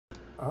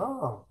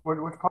Oh,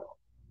 which part?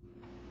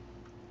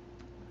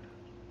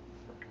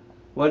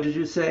 What did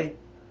you say?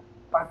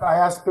 I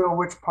asked Bill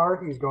which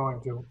part he's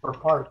going to, or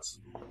parts.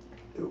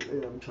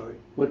 I'm sorry.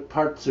 What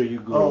parts are you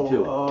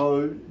going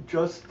Oh, to?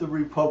 just the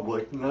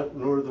Republic, not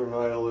Northern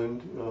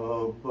Ireland,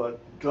 but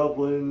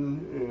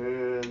Dublin,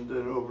 and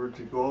then over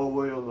to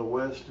Galway on the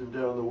west and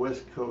down the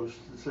west coast,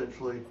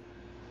 essentially.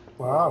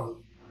 Uh, Wow,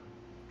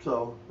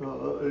 so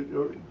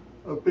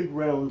a big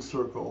round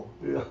circle.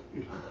 Yeah.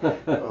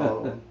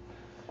 Um,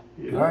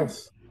 yeah.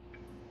 nice.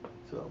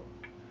 So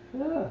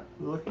Yeah.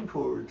 looking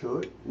forward to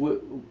it.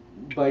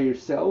 By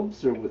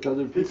yourselves or with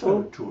other It's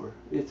on a people? tour.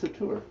 It's a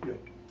tour. Yeah.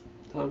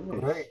 Oh, nice.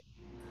 Great.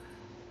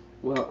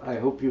 Well, I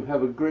hope you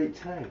have a great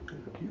time.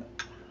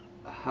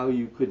 How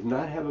you could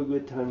not have a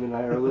good time in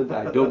Ireland,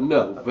 I don't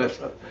know, but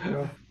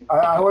Yeah.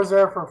 I was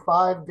there for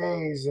 5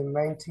 days in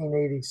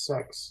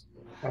 1986,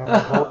 and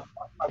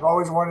I've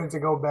always wanted to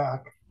go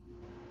back.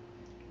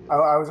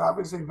 I was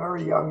obviously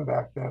very young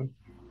back then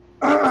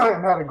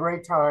and had a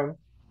great time,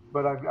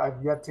 but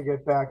I've yet to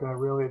get back, and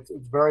it's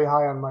very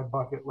high on my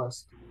bucket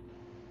list.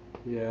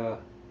 yeah.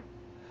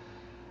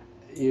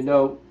 You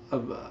know,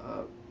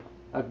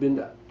 I've been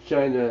to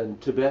China and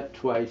Tibet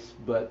twice,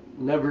 but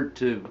never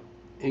to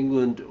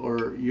England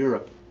or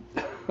Europe.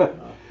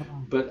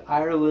 Mhm. But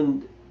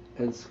Ireland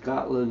and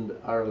Scotland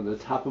are on the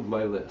top of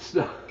my list.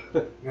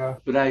 Yeah.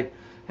 But I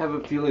have a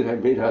feeling I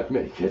may not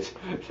make it.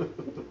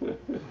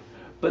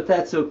 But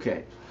that's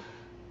okay.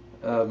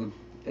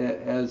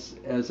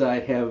 As I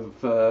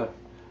have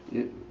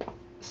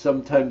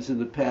sometimes in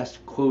the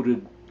past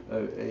quoted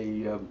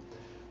a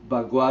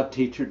Bagua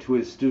teacher to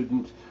his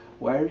student,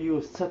 "Why are you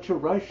in such a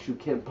rush? You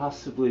can't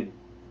possibly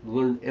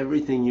learn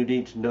everything you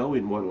need to know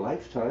in one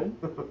lifetime."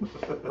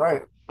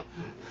 Right.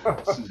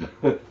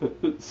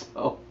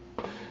 So,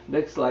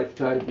 next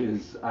lifetime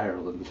is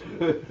Ireland.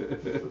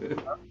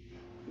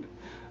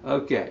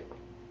 Okay.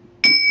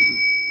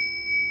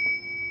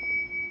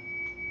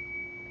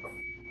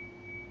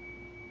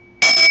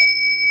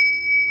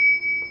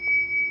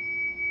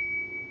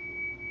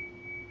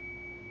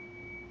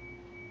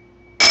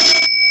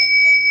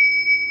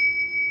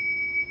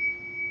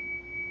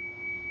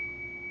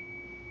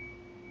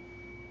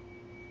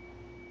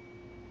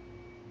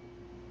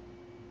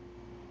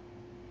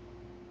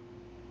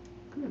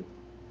 Good.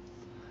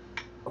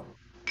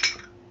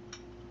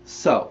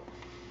 So,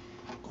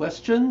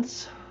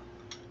 questions,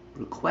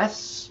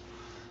 requests,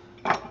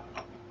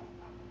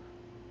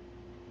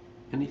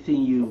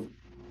 anything you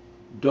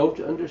don't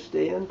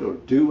understand or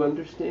do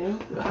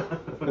understand?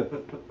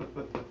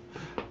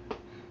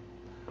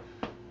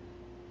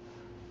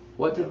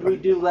 What did we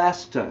do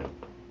last time?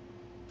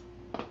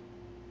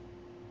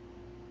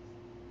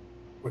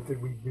 What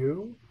did we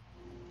do?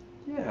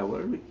 Yeah,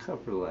 what did we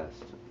cover last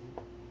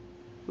time?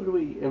 What do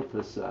we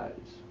emphasize?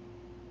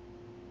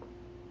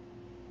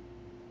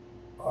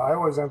 I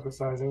was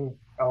emphasizing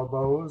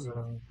elbows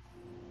and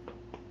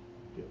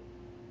Yeah.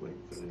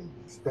 Lengthening.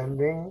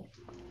 extending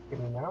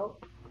in and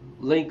out.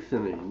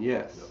 Lengthening,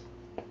 Yep. yes.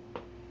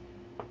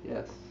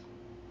 Yes.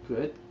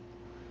 Good.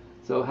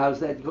 So how's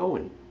that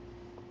going?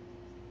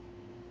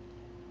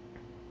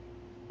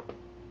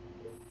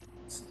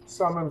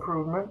 Some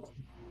improvement,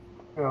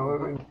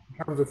 Uh-huh. in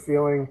terms of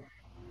feeling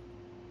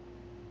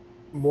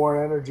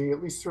more energy,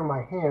 at least through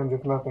my hands,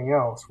 if nothing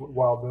else,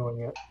 while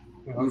doing it.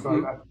 So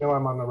Mm-hmm. I feel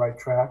I'm on the right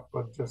track,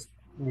 but just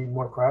need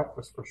more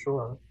practice for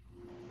sure.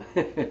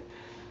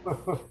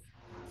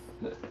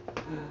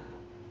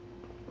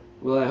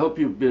 Well, I hope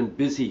you've been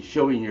busy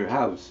showing your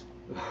house.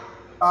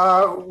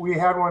 We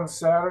had one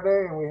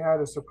Saturday, and we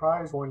had a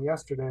surprise one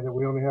yesterday that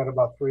we only had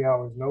about 3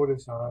 hours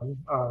notice on.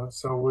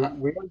 So we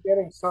are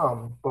getting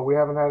some, but we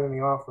haven't had any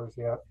offers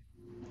yet.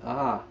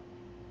 Ah,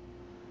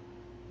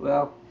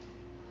 well,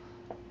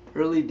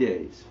 early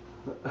days.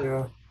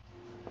 Yeah.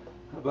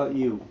 How about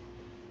you?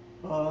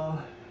 Uh,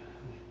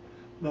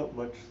 Not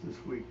much this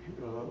week.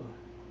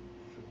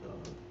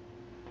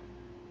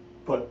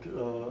 But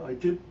I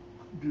did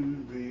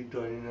do the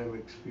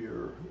dynamic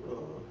sphere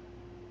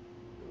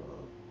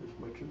as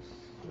much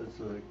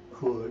as I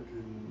could,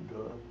 and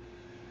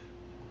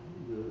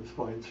the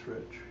spine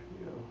stretch.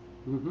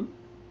 Mm-hmm.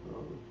 Uh,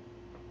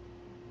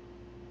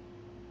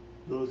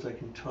 those I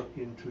can tuck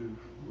into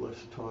less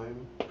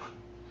time.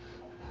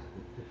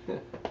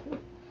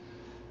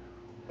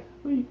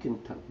 Well, you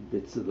can tuck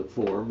bits of the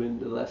form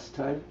into less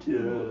time Yes,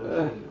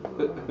 too.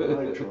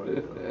 I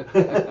tried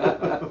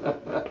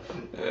though.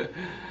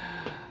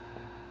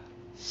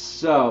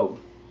 So,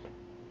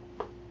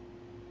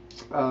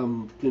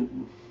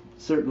 can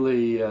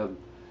certainly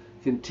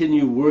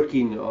continue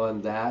working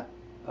on that.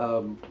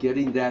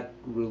 Getting that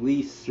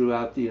release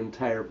throughout the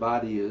entire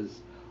body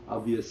is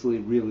obviously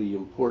really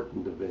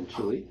important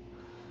eventually.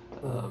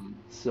 Mhm.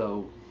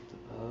 So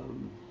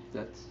um,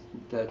 that's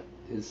that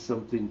is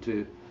something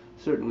to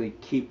certainly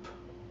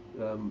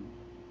um,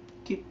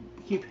 keep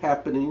keep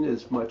happening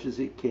as much as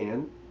it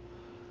can.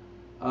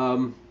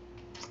 Um,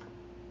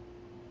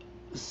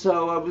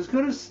 so I was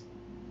going to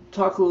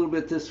talk a little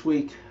bit this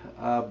week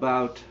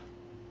about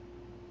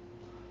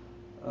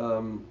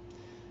um,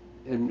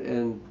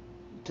 and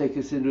take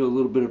us into a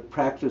little bit of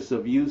practice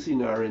of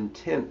using our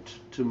intent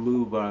to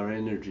move our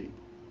energy.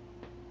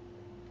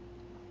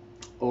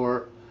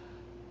 Or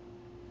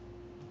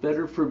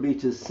better for me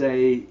to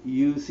say,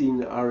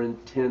 using our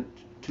intent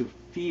to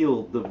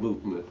feel the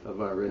movement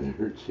of our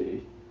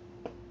energy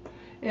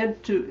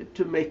and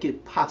to make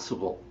it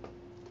possible,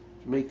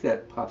 to make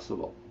that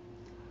possible.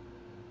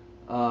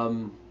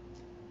 Um,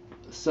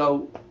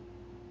 so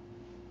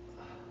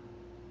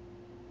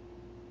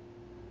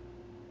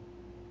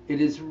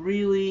it is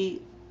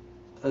really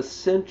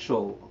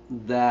essential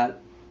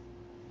that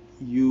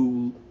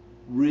you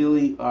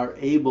really are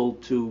able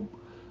to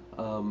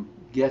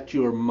get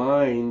your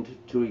mind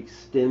to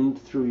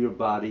extend through your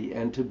body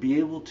and to be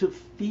able to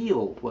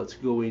feel what's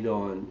going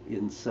on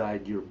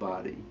inside your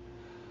body.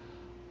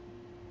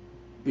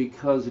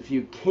 Because if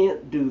you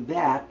can't do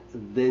that,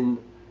 then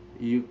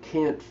you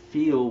can't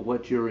feel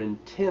what your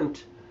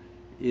intent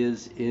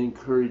is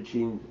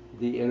encouraging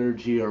the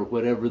energy or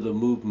whatever the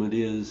movement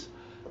is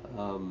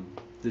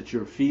that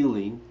you're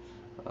feeling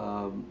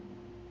um,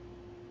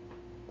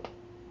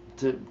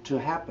 to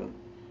happen.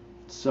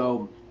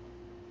 So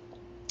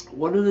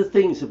one of the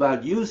things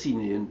about using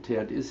the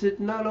intent is it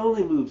not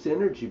only moves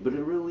energy, but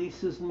it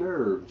releases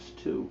nerves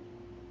too.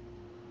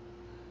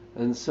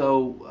 And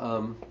so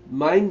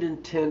mind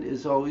intent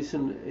is always a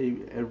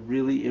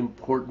really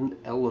important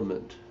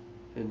element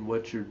in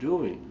what you're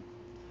doing.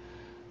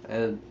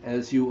 And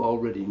as you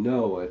already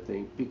know, I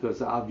think,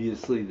 because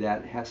obviously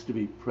that has to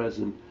be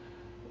present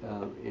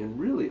in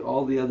really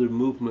all the other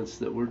movements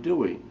that we're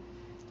doing.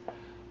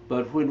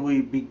 But when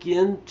we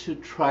begin to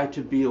try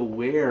to be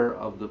aware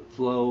of the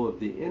flow of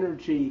the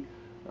energy,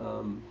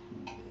 um,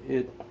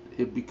 it,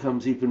 it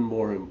becomes even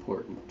more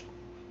important.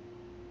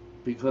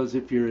 Because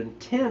if your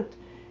intent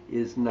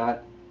is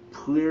not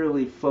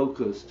clearly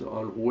focused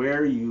on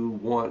where you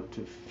want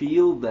to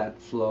feel that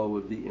flow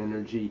of the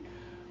energy,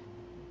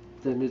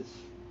 then it's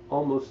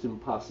almost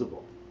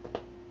impossible.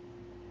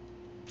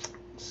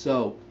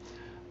 So,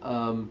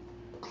 um,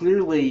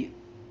 clearly,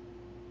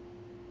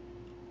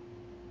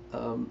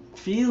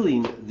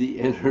 feeling the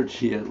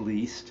energy at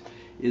least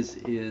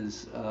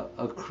is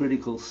a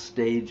critical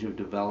stage of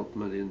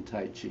development in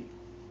Tai Chi.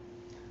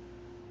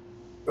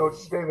 So,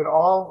 David,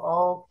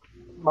 all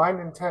mind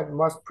intent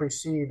must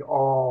precede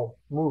all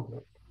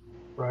movement,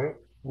 right?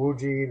 Wu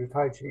Ji to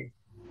Tai Chi.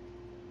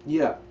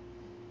 Yeah,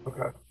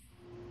 Okay.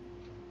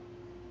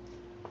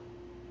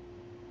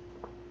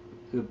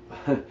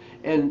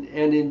 and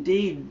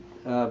indeed,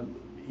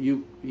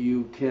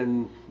 you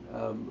can.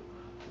 Um,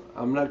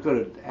 I'm not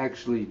going to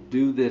actually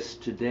do this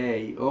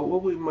today. Oh,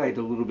 well, we might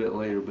a little bit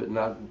later, but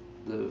not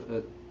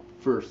the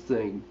first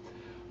thing.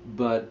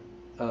 But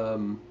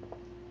um,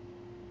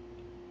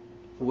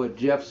 what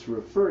Jeff's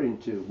referring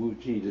to, Wu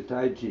Ji to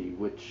Tai Chi,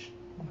 which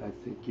I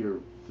think you're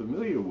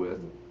familiar with,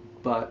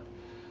 but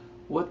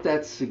what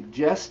that's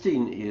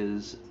suggesting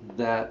is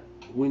that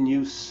when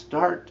you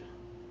start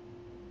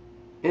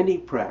any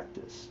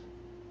practice,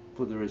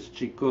 whether it's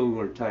Qigong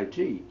or Tai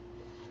Chi,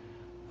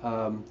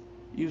 um,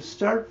 you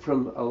start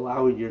from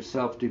allowing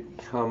yourself to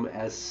become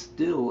as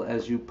still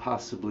as you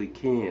possibly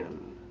can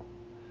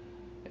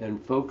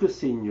and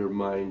focusing your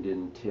mind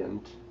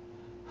intent,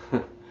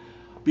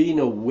 being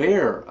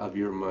aware of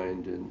your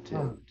mind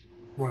Hmm. intent,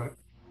 Right.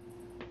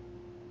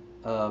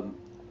 um,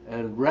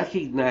 and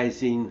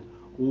recognizing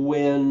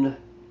when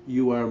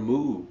you are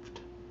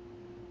moved,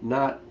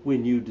 not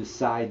when you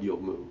decide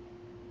you'll move.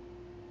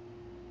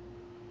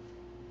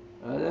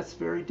 That's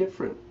very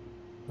different,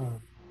 Hmm.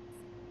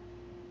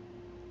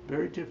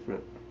 very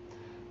different.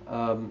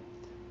 Um,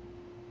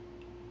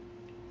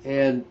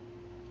 and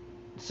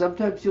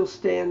sometimes you'll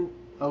stand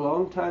a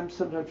long time,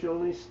 sometimes you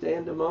only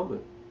stand a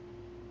moment.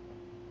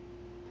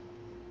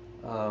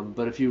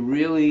 But if you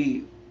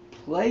really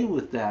play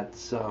with that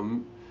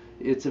some,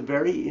 it's a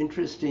very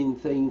interesting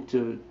thing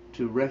to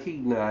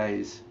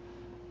recognize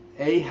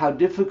a how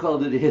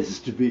difficult it is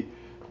to be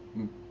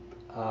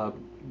uh,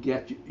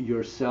 get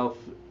yourself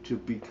to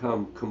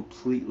become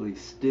completely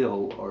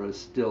still or as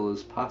still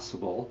as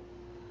possible,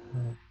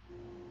 Hmm.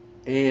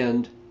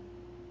 and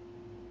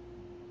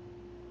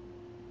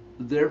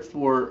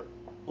therefore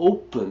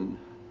open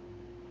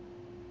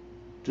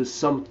to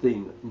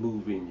something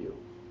moving you.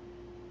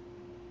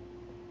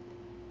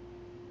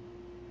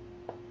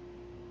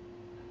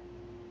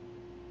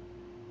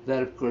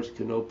 That, of course,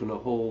 can open a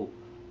whole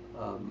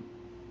um,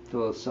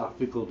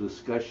 philosophical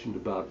discussion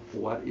about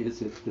what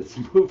is it that's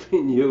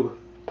moving you.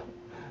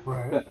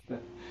 Right.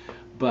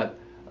 But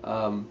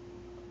um,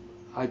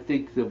 I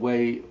think the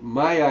way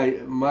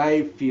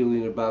my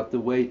feeling about the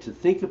way to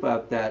think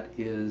about that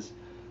is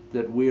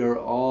that we are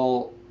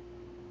all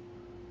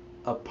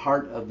a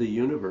part of the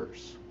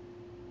universe,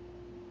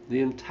 the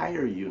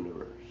entire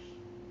universe,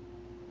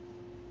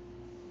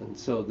 and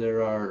so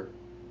there are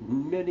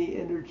many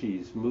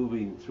energies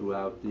moving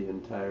throughout the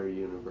entire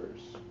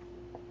universe.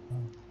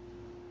 Hmm.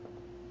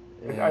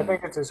 I And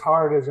think it's as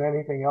hard as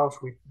anything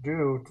else we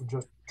do to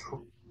just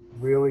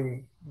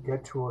really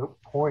get to a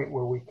point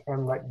where we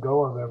can let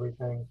go of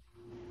everything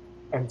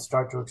and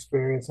start to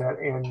experience that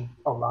and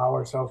allow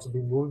ourselves to be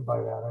moved by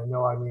that. I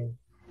know, I mean,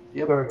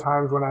 Yep. there are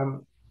times when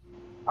I'm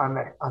on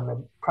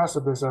the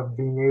precipice of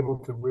being able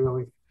to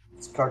really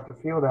start to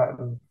feel that,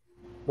 and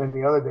then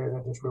the other days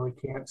I just really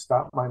can't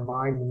stop my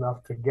mind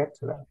enough to get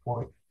to that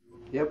point.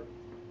 Yep.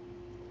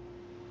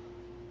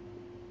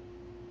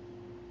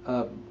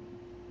 Uh,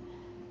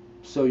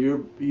 so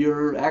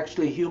you're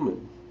actually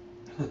human.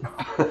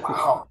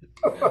 Wow.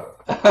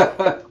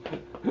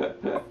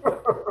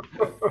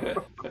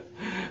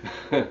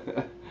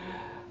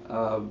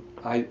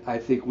 I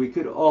think we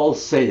could all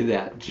say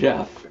that,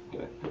 Jeff.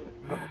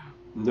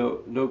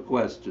 No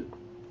question.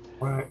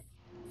 Right.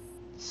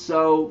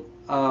 So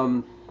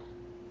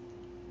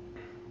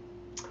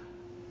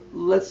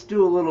let's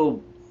do a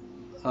little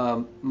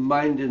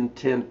mind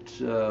intent,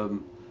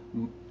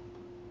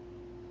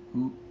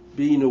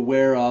 being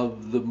aware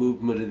of the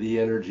movement of the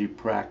energy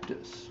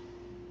practice,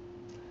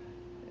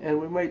 and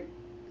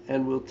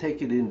we'll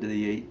take it into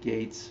the eight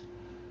gates.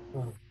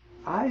 Mm.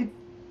 I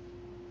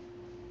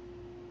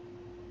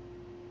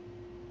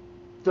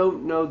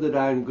don't know that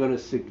I'm going to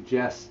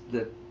suggest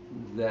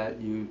that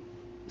you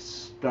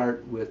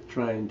start with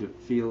trying to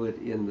feel it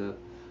in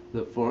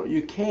the form.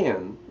 You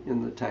can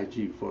in the Tai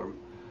Chi form,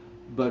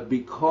 but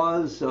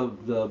because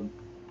of the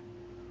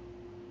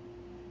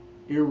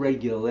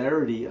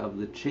irregularity of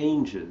the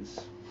changes,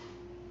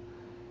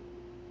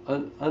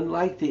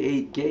 unlike the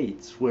eight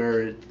gates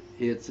where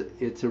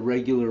it's a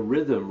regular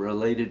rhythm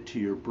related to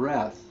your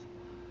breath,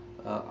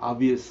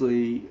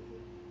 obviously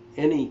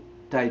any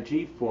Tai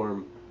Chi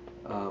form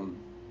um,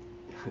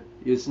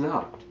 is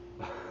not.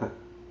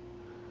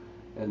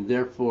 And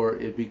therefore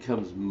it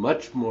becomes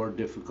much more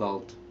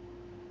difficult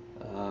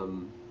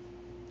um,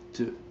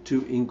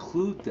 to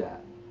include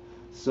that.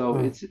 So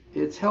Mm.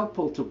 it's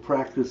helpful to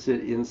practice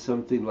it in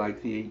something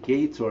like the eight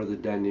gates or the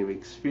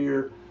dynamic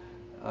sphere.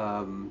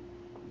 Um,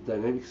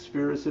 dynamic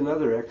sphere is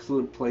another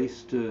excellent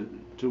place to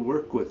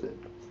work with it.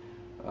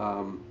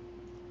 Um,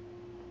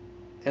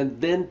 and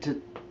then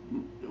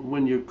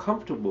when you're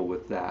comfortable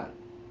with that,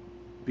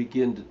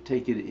 begin to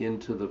take it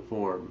into the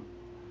form.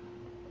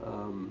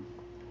 Um,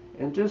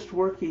 and just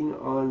working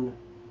on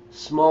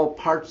small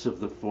parts of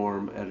the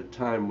form at a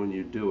time when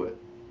you do it,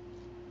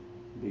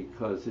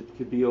 because it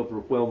could be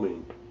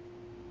overwhelming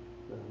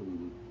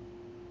um,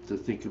 to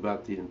think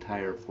about the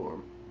entire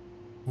form.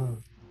 Mm.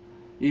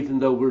 Even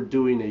though we're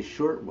doing a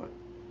short one,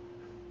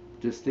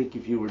 just think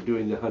if you were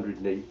doing the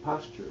 108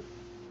 posture.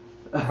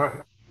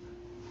 Right.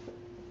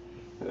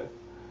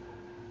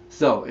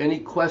 So, any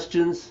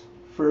questions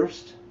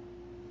first?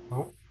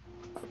 Oh,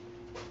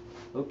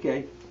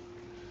 Okay.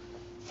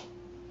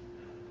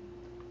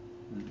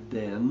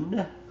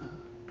 Then,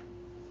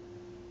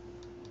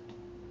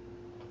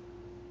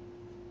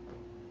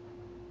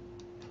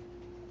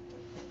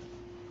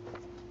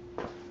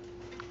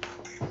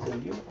 so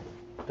you've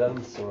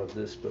done some of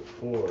this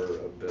before,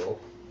 Bill.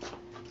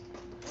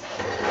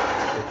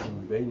 But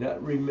you may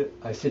not remember.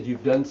 I said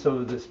you've done some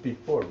of this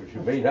before, but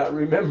you may not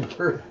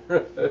remember.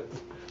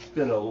 It's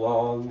been a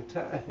long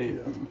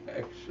time,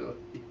 actually.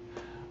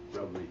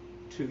 Probably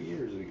 2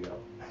 years ago.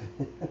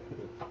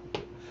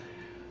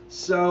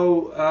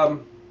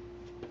 So,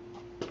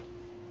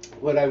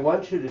 what I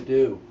want you to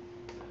do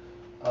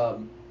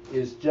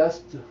is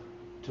just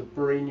to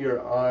bring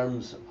your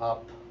arms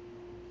up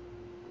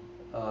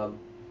um,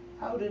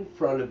 out in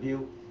front of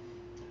you,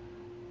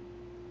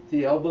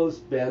 the elbows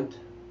bent,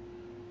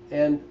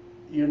 and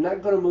you're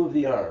not going to move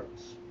the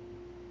arms.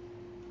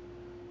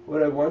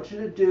 What I want you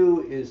to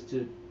do is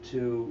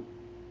to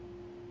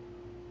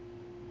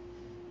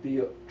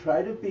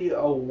try to be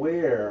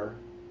aware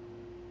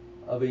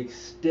of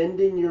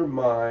extending your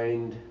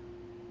mind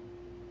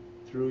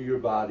through your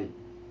body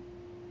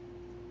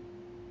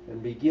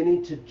and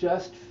beginning to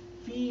just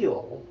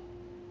feel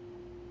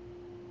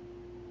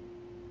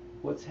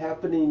what's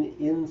happening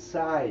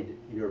inside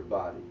your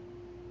body.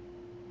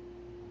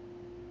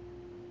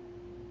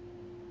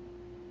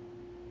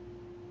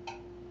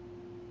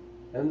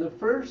 And the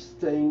first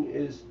thing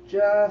is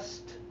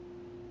just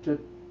to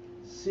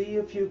see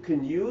if you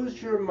can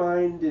use your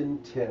mind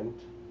intent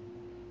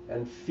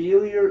and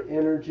feel your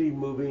energy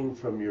moving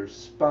from your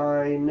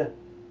spine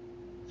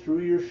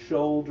through your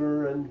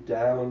shoulder and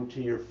down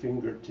to your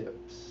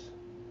fingertips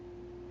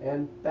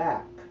and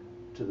back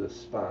to the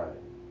spine.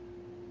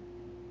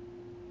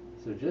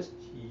 So just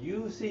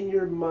using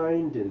your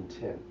mind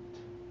intent.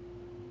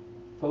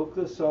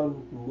 Focus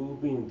on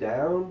moving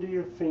down to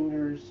your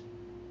fingers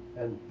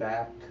and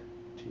back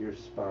to your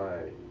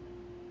spine.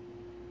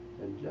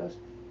 And just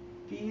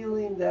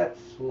feeling that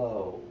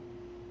flow.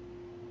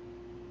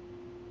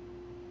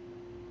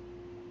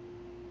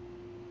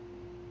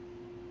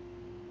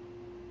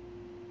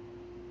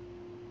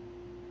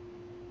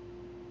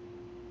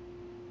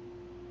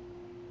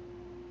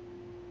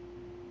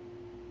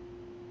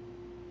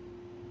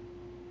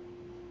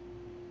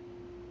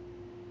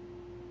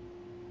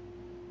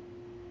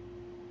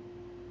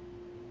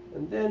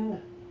 And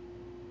then,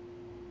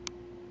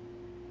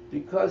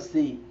 because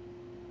the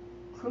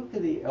crook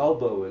of the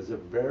elbow is a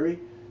very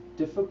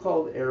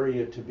difficult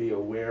area to be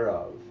aware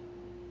of.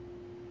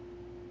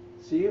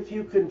 See if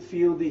you can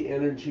feel the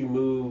energy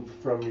move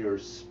from your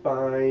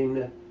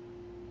spine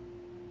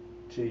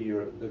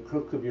to the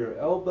crook of your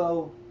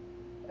elbow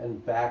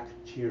and back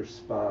to your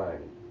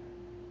spine.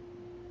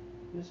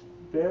 Just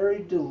very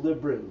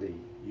deliberately,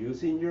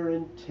 using your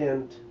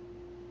intent,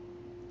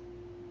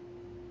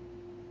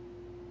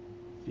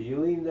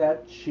 feeling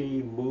that chi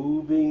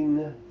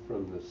moving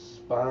from the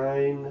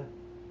spine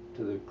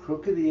to the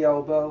crook of the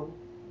elbow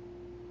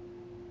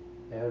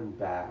and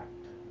back.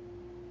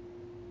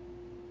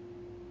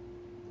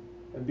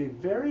 And be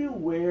very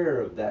aware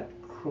of that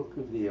crook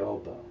of the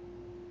elbow.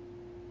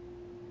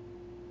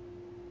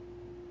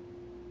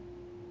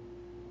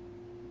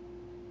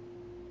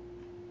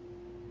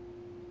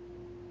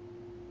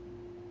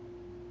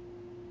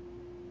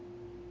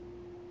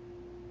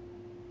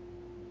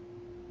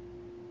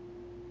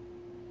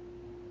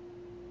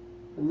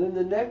 And then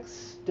the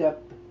next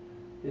step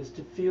is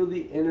to feel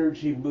the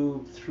energy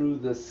move through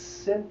the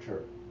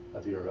center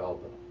of your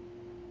elbow.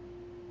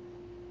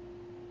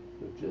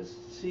 So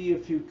just see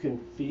if you can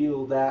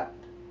feel that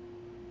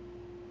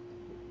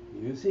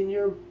using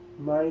your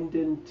mind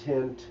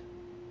intent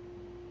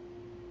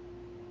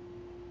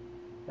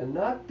and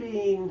not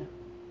being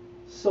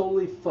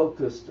solely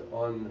focused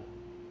on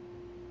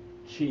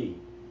chi,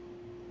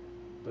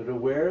 but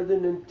aware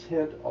that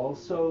intent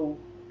also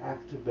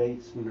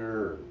activates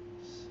nerves.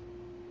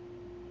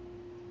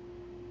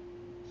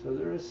 So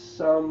there is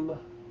some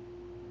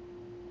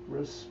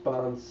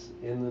response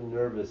in the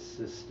nervous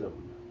system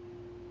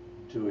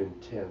to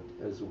intent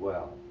as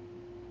well.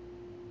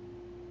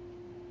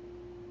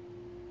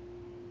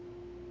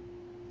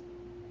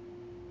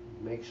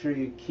 Make sure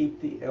you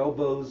keep the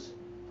elbows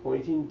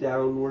pointing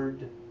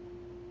downward.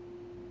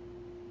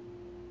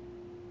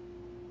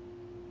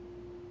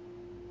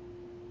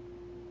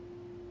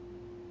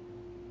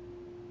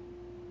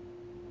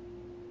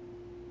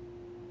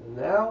 And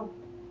now,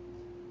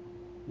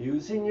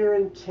 using your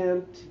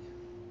intent,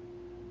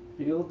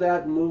 feel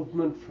that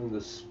movement from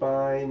the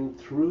spine,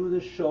 through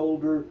the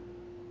shoulder,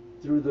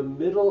 through the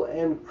middle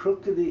and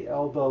crook of the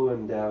elbow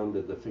and down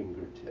to the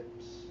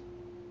fingertips.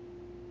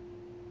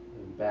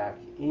 And back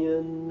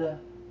in,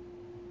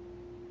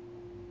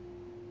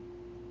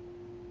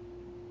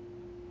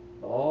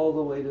 all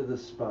the way to the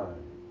spine.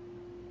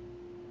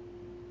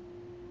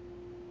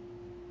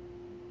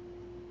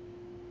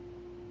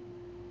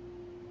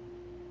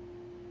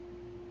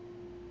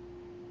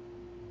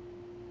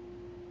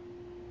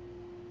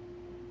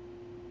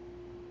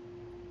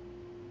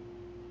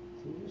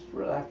 So just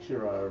relax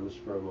your arms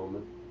for a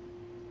moment.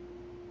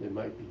 They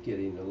might be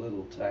getting a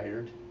little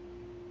tired.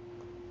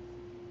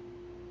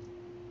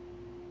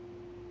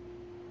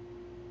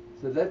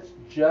 So that's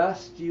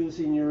just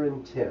using your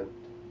intent.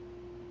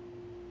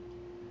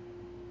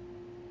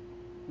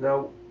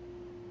 Now,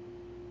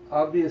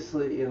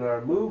 obviously in our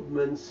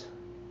movements,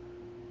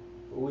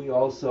 we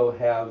also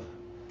have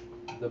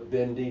the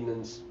bending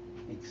and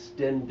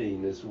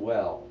extending as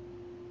well.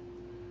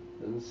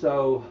 And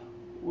so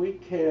we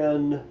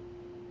can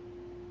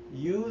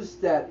use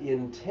that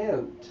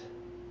intent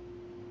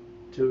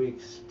to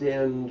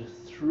extend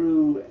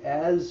through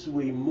as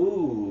we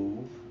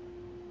move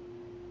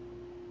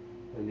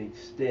and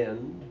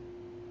extend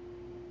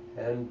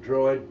and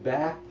draw it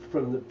back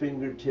from the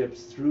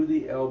fingertips through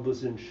the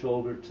elbows and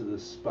shoulder to the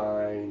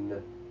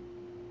spine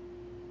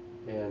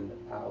and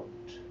out.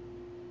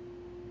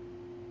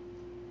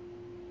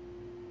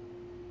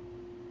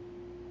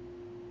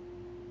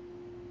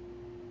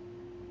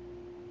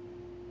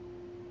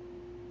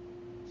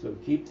 So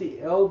keep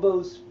the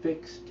elbows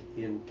fixed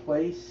in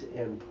place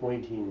and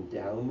pointing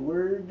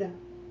downward.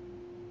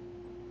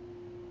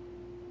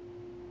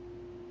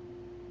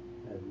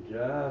 And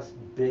just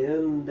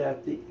bend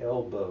at the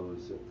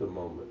elbows at the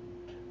moment.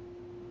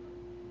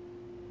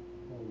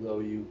 Although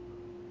you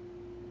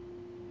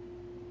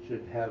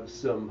should have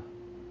some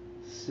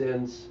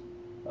sense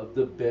of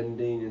the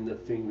bending in the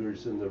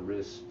fingers and the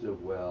wrist as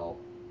well.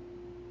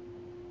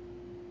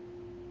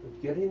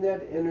 But getting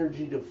that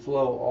energy to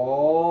flow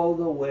all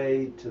the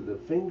way to the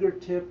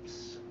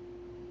fingertips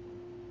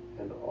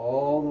and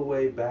all the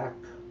way back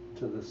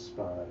to the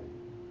spine.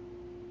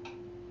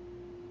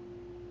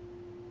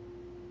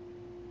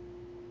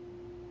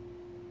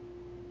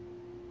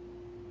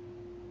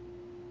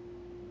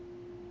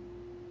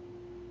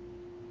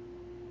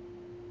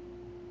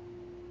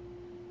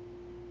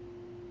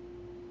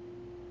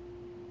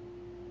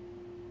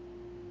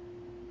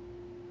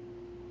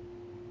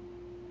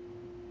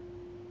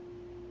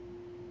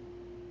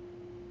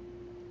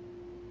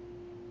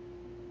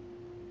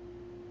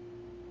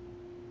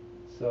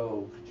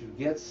 So, could you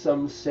get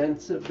some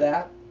sense of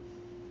that?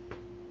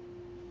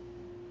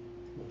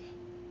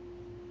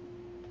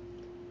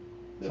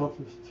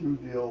 Toughest through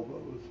the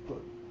elbows,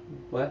 but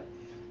What?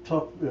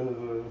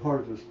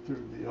 hardest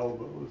through the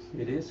elbows.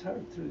 It is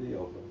hard through the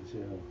elbows,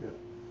 yeah.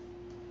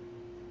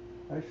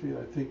 Yeah. Actually,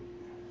 I think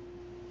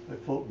I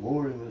felt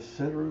more in the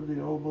center of the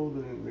elbow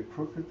than in the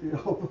crook of the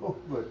elbow,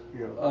 but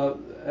yeah.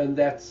 And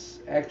that's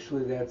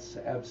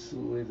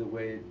absolutely the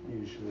way it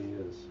usually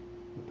is.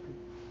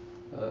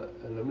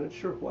 And I'm not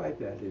sure why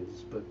that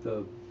is, but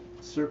the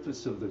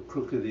surface of the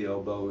crook of the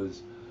elbow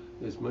is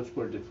much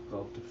more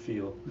difficult to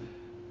feel.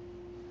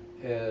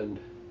 And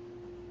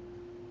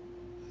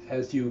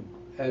as you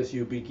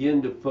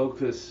begin to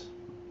focus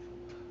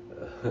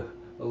a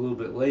little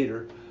bit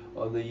later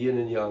on the yin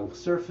and yang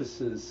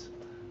surfaces,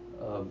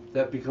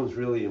 that becomes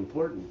really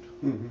important.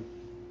 Mm-hmm.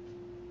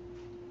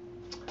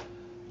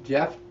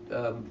 Jeff,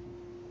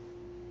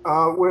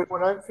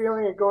 When I'm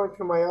feeling it going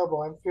through my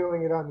elbow, I'm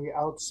feeling it on the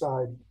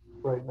outside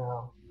right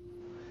now.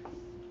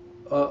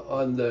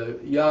 on the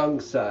yang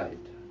side.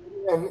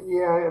 And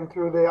yeah, and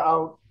through the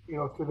out,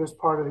 through this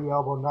part of the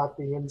elbow, not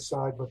the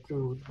inside, but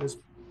through this,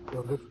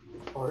 this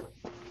part.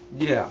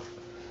 Yeah,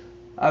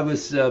 I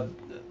was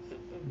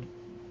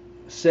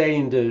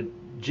saying to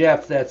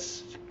Jeff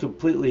that's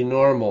completely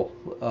normal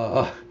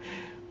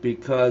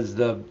because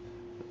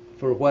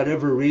for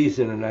whatever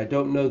reason, and I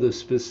don't know the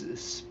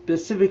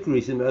specific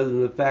reason other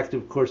than the fact,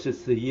 of course,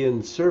 it's the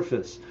yin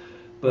surface,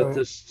 but Right.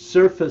 the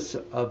surface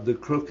of the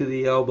crook of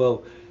the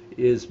elbow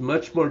is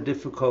much more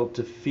difficult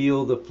to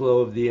feel the flow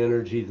of the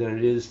energy than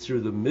it is through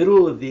the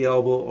middle of the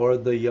elbow or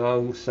the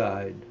yang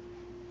side.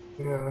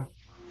 Yeah.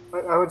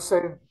 I would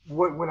say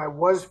when I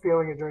was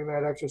feeling it during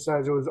that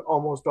exercise, it was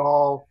almost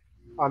all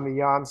on the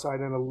yan side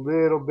and a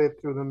little bit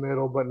through the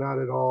middle, but not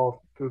at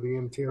all through the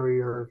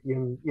interior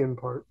yin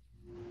part.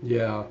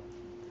 Yeah,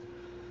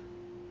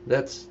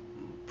 that's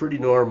pretty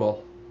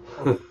normal.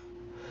 Okay,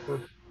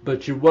 good.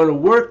 But you want to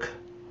work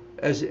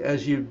as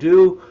you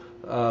do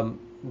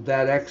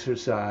that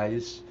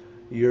exercise.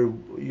 You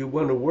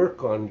want to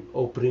work on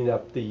opening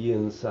up the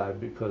yin side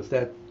because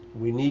that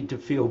we need to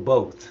feel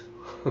both,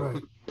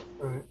 Right,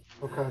 right.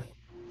 Okay.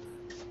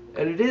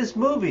 and it is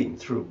moving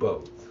through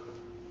both.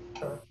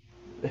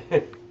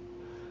 Okay.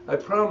 I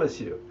promise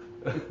you.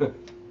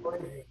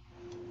 Crazy.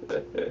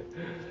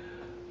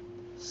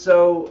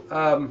 So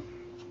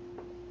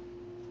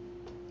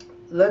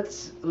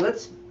let's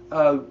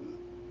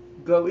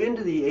go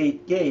into the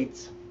eight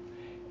gates,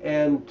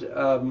 and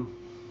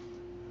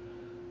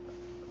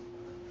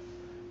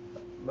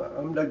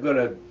I'm not going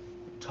to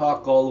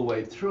talk all the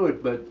way through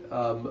it, but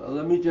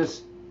let me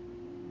just,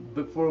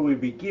 before we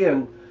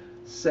begin,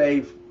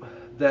 say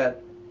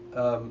that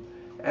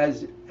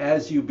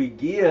as you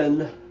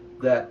begin,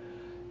 that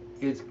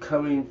it's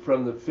coming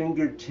from the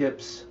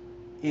fingertips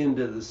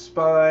into the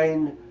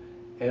spine,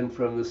 and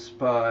from the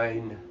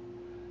spine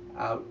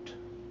out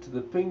to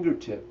the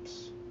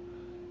fingertips,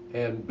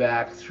 and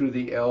back through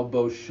the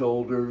elbow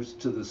shoulders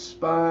to the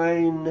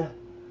spine,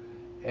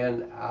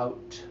 and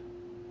out.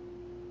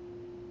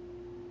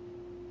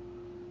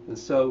 And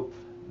so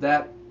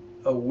that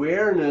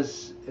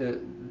awareness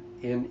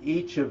in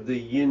each of the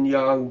yin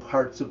yang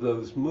parts of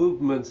those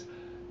movements,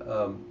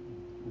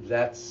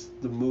 that's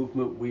the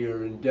movement we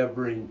are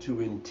endeavoring to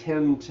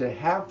intend to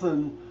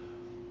happen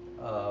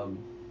um,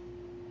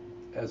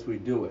 as we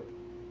do it.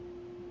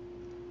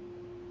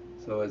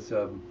 So it's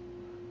a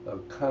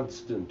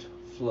constant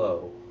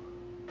flow.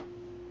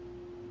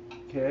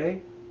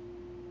 Okay?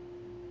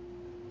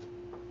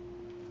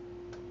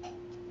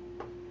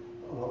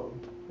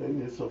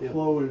 And it's a Yeah.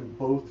 flow in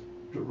both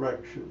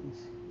directions,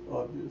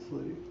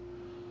 obviously.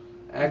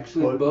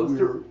 Actually, But both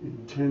we're are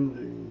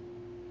intending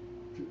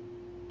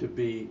to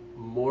be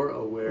more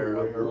aware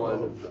of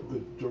one of them. the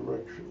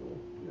directional.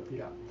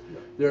 Yeah.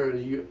 Yeah.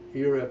 Yeah.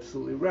 You're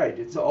absolutely right.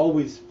 It's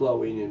always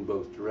flowing in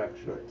both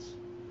directions.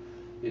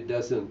 It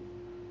doesn't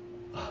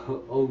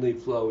only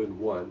flow in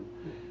one.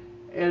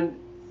 And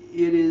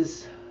it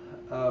is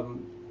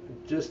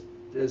just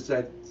as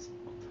I've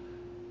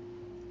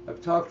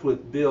talked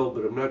with Bill,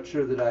 but I'm not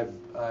sure that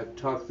I've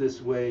talked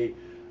this way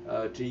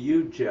to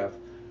you, Jeff.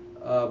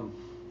 Um,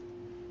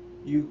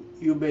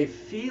 you may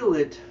feel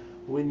it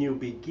when you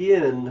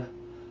begin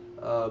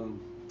um,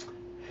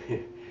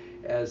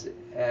 as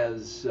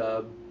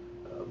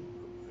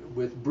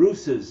with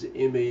Bruce's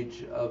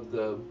image of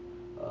the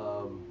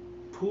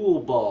pool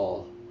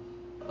ball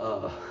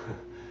uh,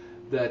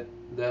 that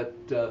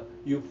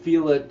you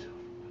feel it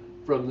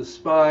from the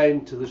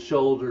spine to the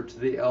shoulder to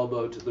the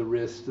elbow to the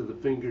wrist to the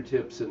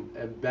fingertips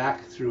and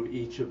back through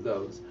each of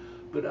those.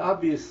 But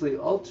obviously,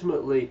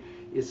 ultimately,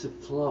 it's a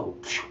flow.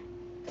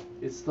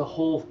 It's the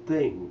whole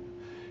thing.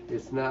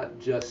 It's not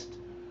just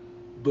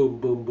boom,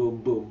 boom, boom,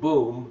 boom,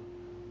 boom,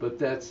 but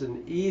that's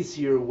an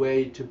easier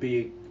way to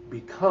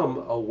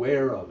become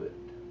aware of it.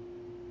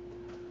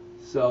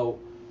 So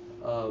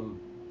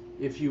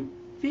if you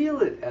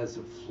feel it as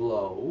a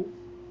flow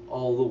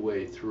all the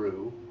way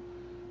through,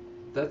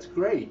 that's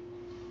great.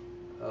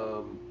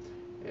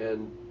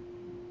 And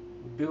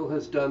Bill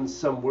has done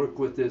some work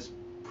with this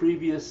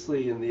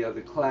previously in the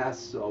other class,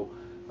 so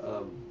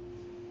um,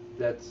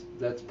 that's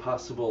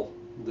possible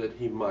that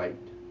he might.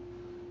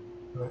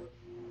 Right.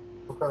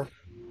 Okay.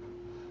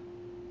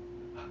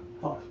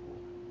 Possible.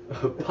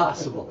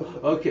 Possible.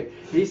 Okay,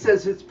 he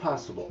says it's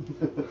possible.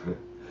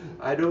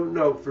 I don't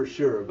know for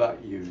sure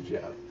about you,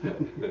 Jeff.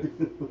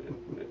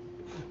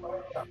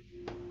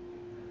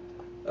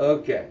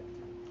 Okay.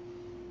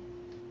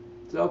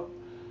 So,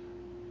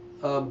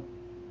 um,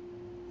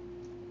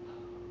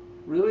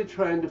 really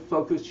trying to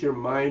focus your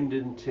mind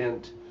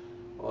intent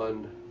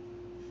on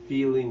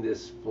feeling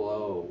this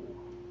flow.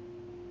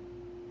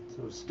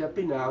 So,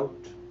 stepping out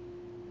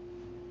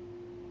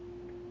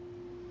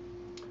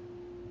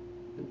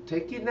and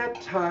taking that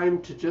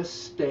time to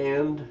just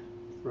stand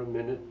for a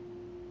minute.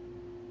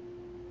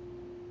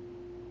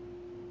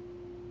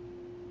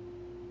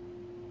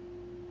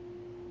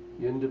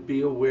 Begin to be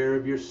aware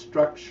of your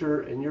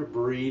structure and your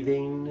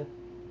breathing,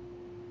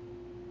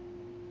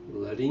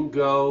 letting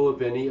go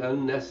of any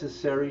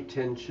unnecessary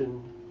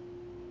tension.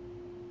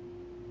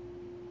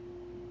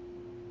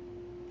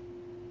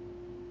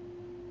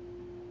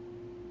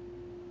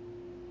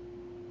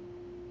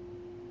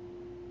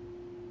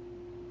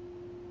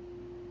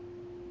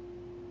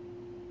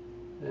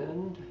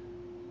 And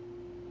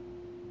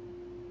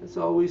as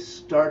always,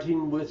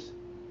 starting with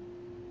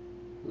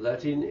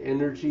letting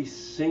energy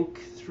sink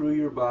through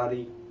your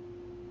body.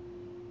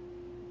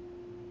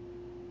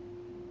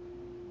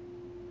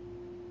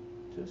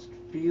 Just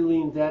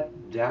feeling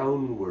that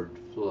downward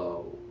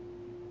flow.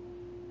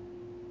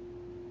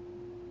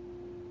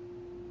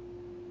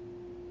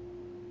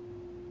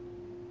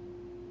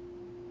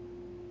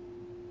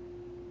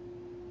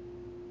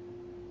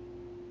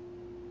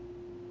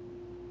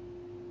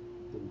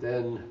 And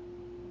then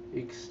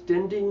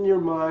extending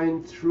your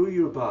mind through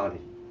your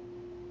body.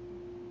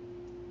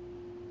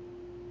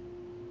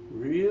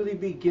 Really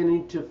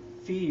beginning to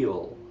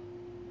feel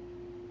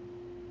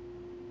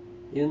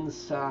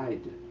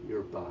inside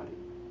your body.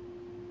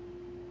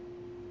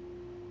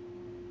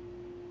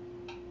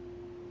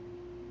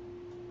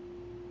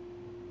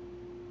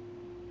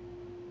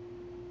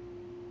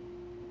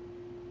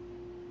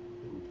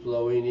 And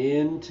flowing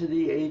into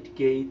the 8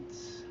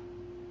 gates.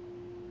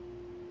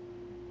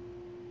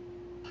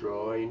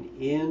 Drawing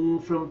in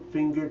from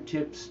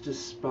fingertips to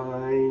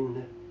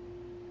spine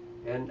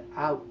and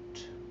out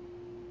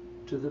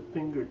to the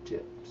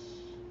fingertips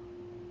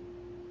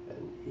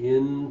and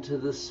into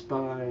the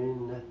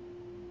spine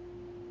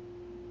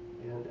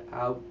and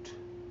out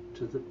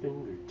to the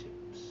fingertips.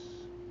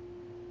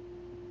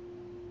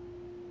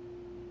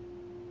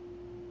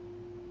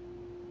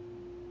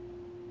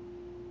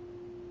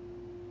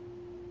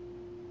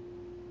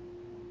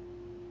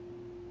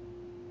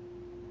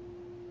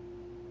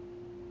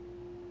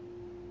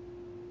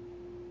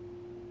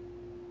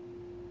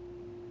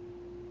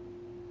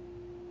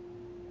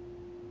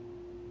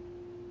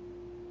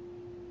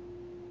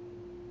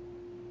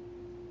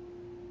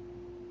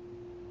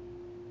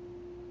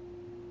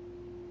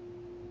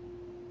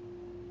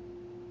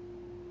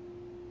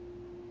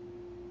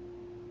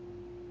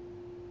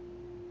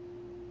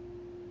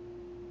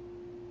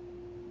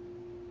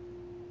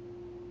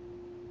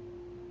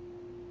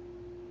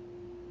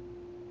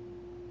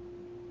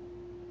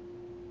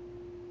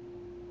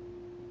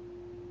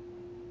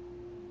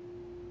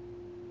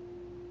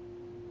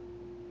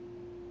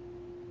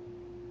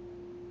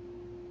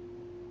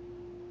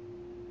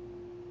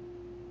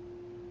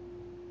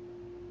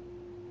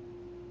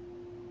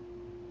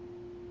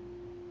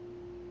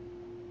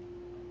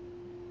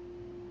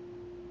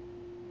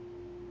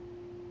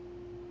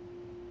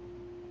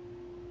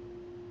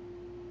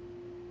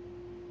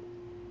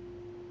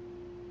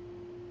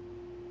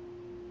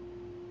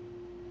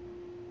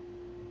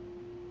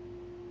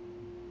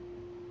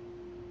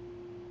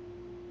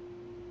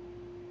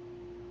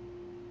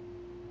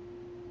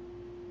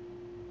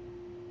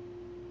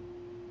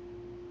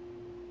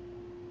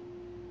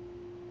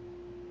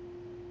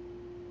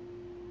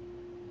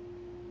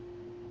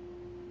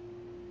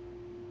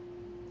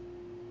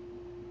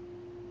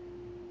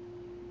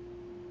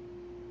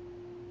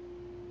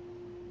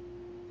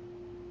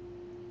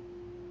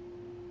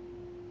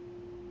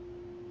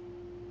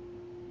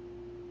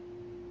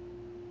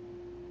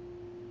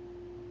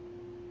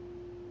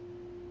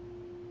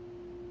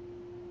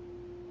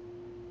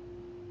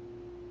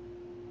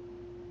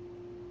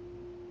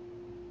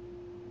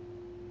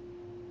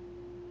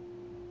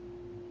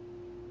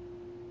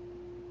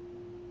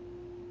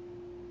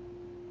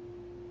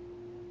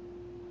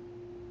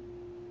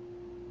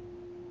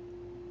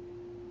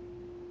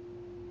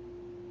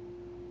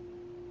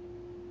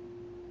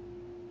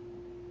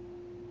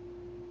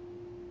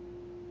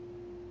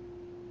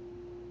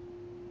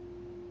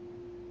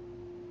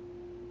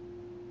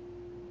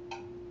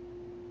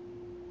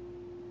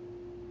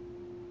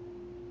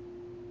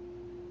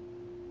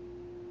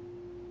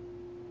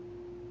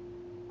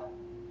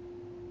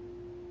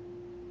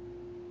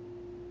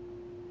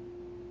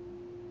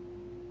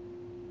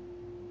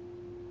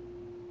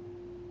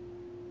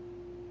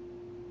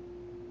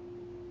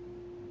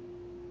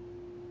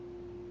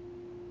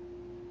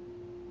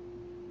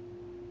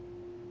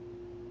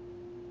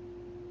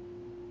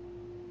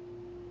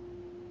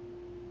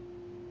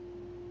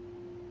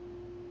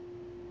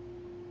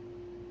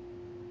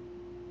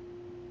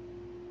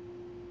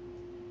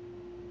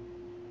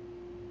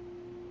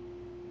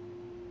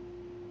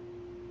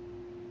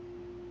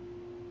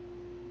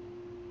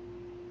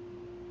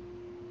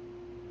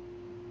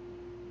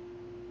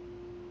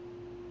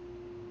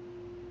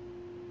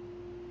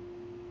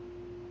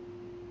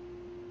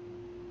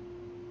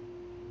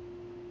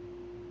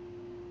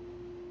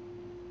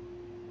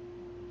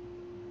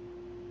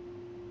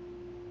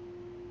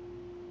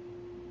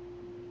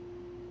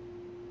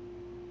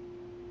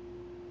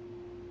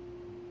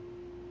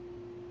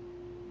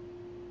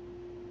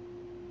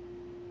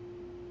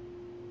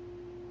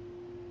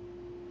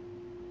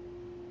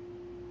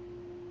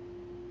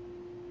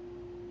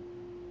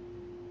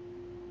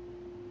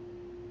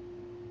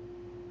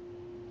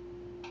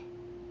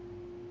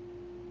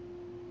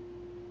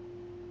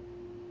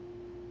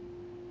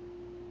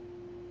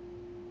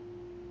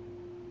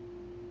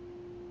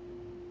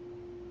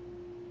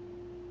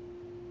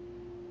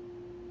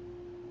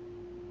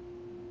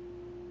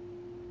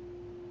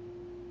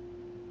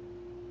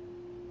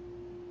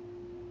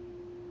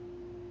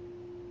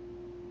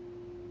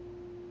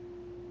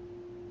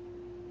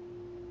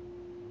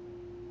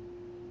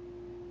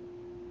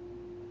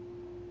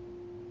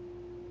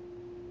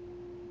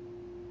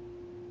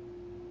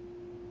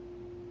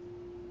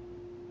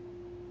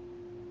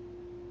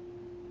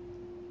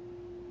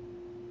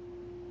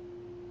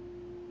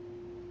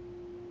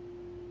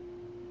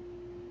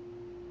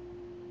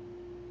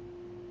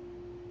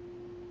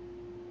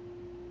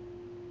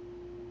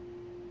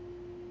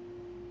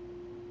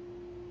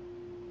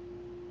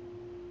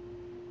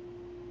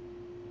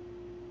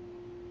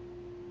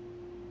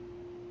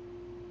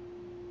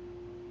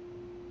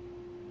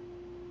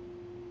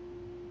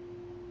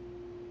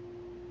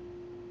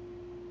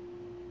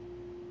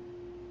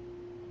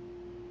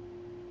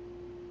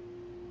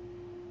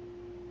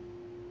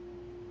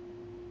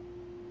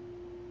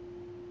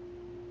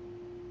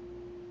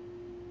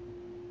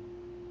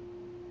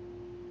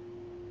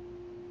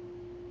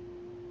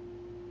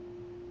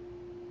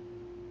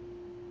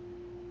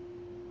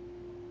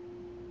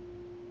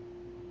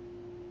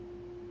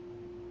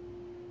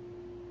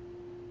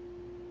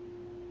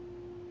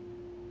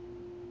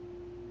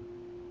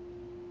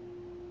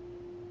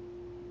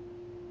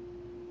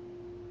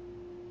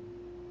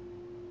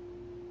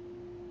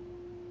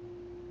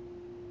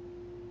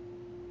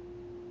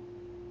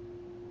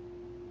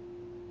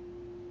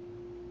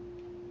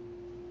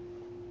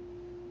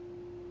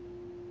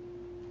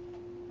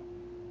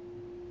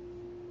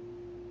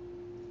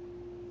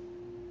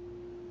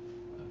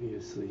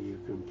 Obviously, you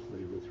can play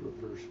with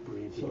reverse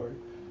breathing. Sorry.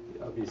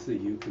 Obviously,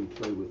 you can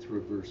play with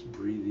reverse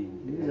breathing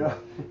and, Yeah.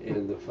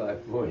 and the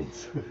 5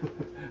 points.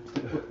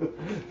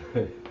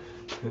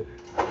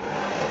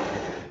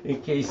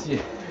 in case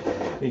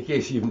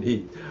you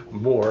need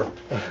more.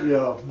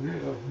 Yeah,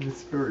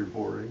 it's very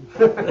boring.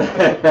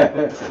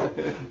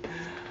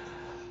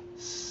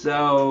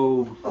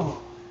 So,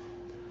 Oh,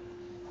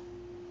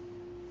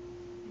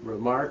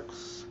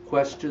 remarks,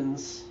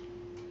 questions?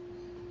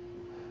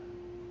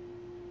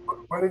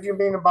 What did you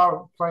mean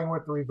about playing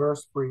with the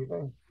reverse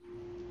breathing?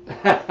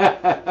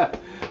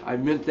 I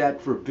meant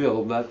that for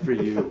Bill, not for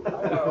you.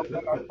 I know,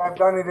 but I've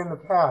done it in the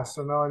past,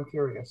 so now I'm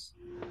curious.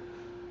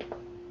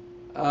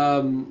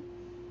 Um,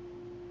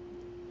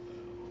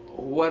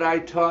 what I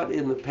taught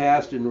in the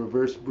past in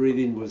reverse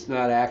breathing was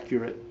not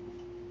accurate.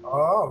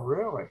 Oh,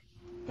 really?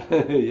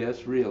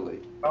 Yes, really.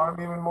 Now I'm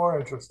even more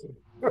interested.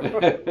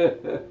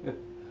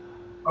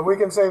 But we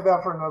can save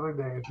that for another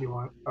day if you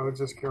want. I was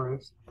just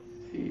curious.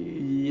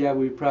 Yeah,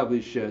 we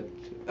probably should.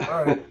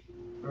 All right,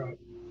 all right.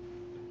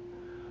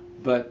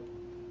 But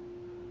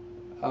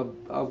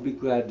I'll be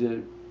glad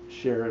to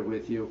share it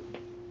with you.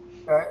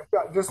 Uh,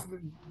 just,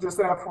 just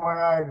an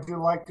FYI, I do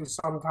like to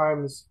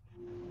sometimes,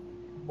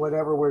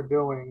 whatever we're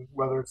doing,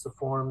 whether it's the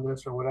form,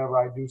 this or whatever,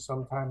 I do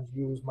sometimes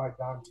use my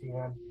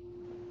Dantian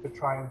to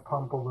try and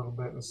pump a little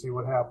bit and see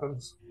what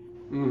happens.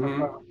 That's Hmm.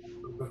 why I like to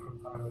do it from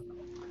time to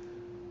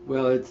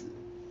Well,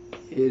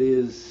 it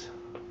is.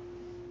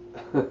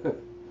 time.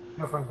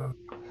 Different than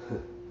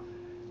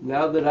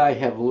Now that I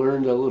have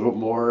learned a little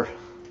more,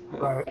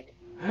 right.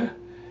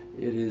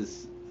 it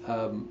is.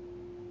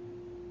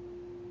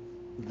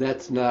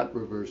 That's not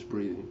reverse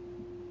breathing.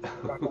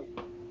 Okay.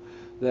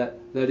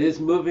 That is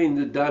moving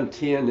the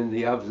dantian in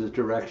the opposite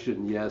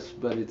direction, yes,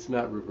 but it's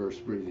not reverse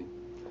breathing.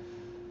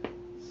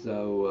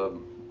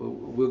 So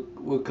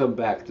we'll come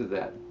back to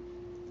that.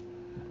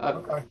 Uh,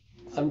 Okay.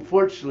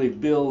 Unfortunately,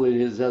 Bill in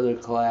his other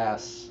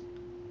class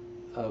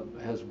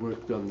has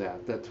worked on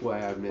that. That's why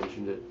I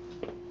mentioned it.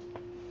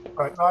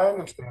 Right. No, I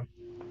understand.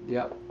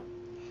 Yep.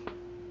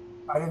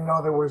 I didn't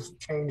know there was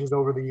changes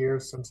over the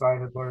years since I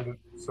had learned it.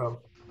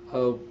 So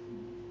Oh,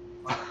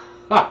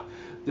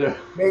 there,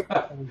 maybe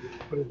changes,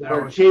 put it there that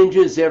are way.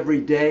 changes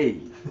every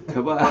day.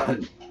 Come Right.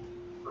 on.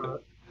 Right.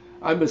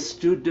 I'm a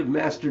student of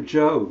Master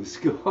Joe's.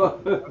 Come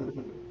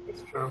on.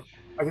 It's true.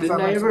 I guess Didn't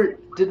that I makes it. ever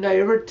didn't I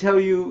ever tell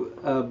you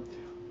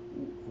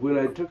when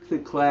I took the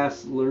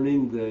class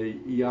learning the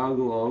Yang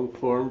long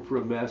form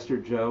from Master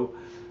Joe,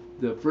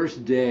 the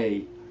first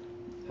day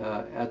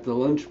at the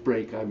lunch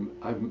break,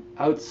 I'm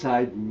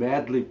outside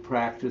madly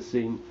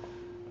practicing,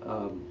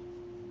 um,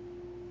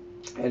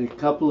 and a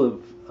couple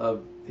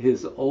of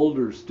his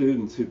older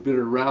students who'd been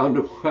around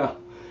a while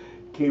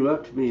came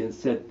up to me and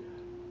said,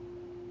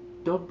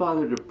 "Don't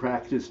bother to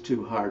practice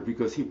too hard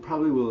because he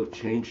probably will have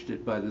changed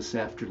it by this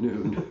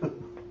afternoon."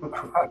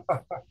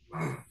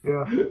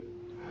 Yeah.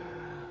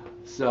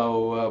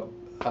 So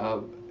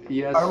I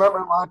yes,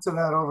 remember lots of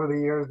that over the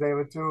years,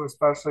 David, too,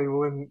 especially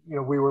when,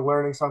 we were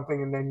learning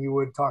something and then you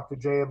would talk to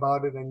Jay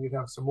about it and you'd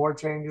have some more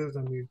changes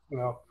and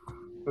oh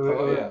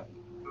there yeah.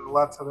 were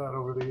lots of that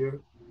over the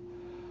years.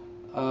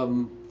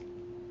 Um,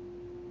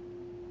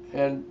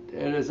 and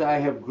as I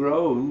have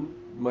grown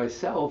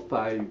myself,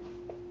 I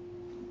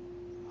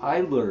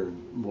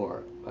learn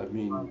more. I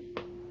mean,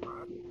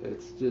 Right.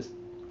 it's just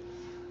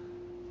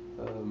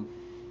um,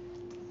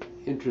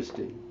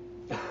 interesting.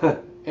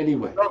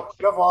 Anyway,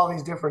 You have all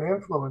these different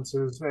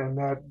influences and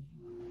that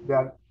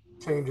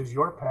changes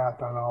your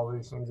path on all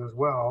these things as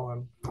well.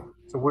 And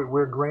so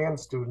we're grand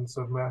students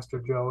of Master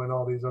Joe and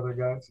all these other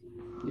guys.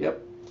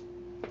 yep.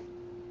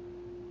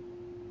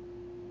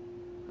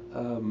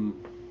 Um,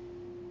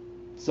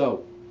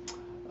 so,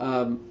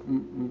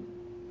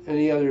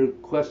 any other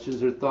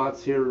questions or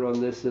thoughts here on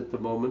this at the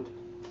moment?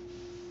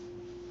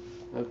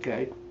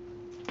 Okay.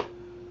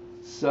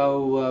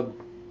 So,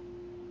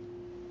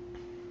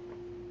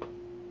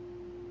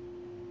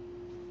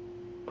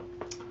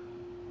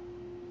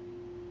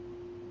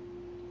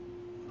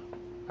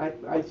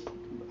 I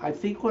I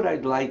think what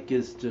I'd like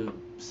is to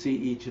see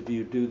each of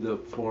you do the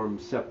form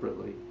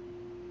separately,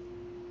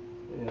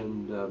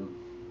 and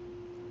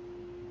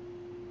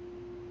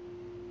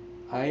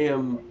I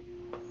am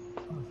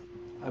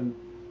I'm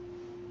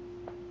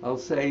I'll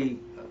say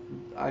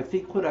I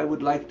think what I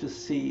would like to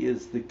see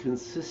is the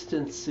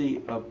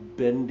consistency of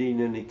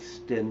bending and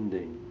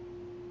extending,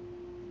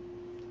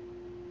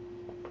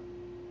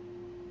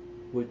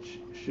 which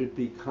should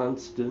be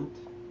constant.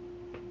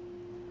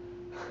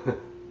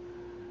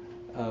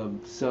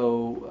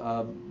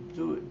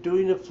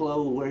 Doing a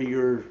flow where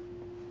you're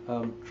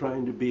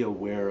trying to be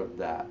aware of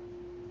that.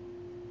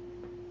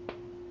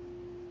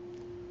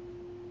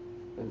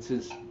 And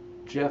since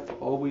Jeff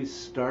always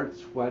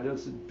starts, why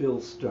doesn't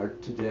Bill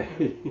start today?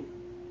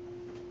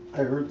 I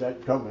heard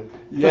that coming.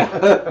 Yeah.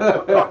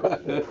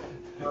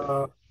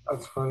 Uh,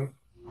 that's funny.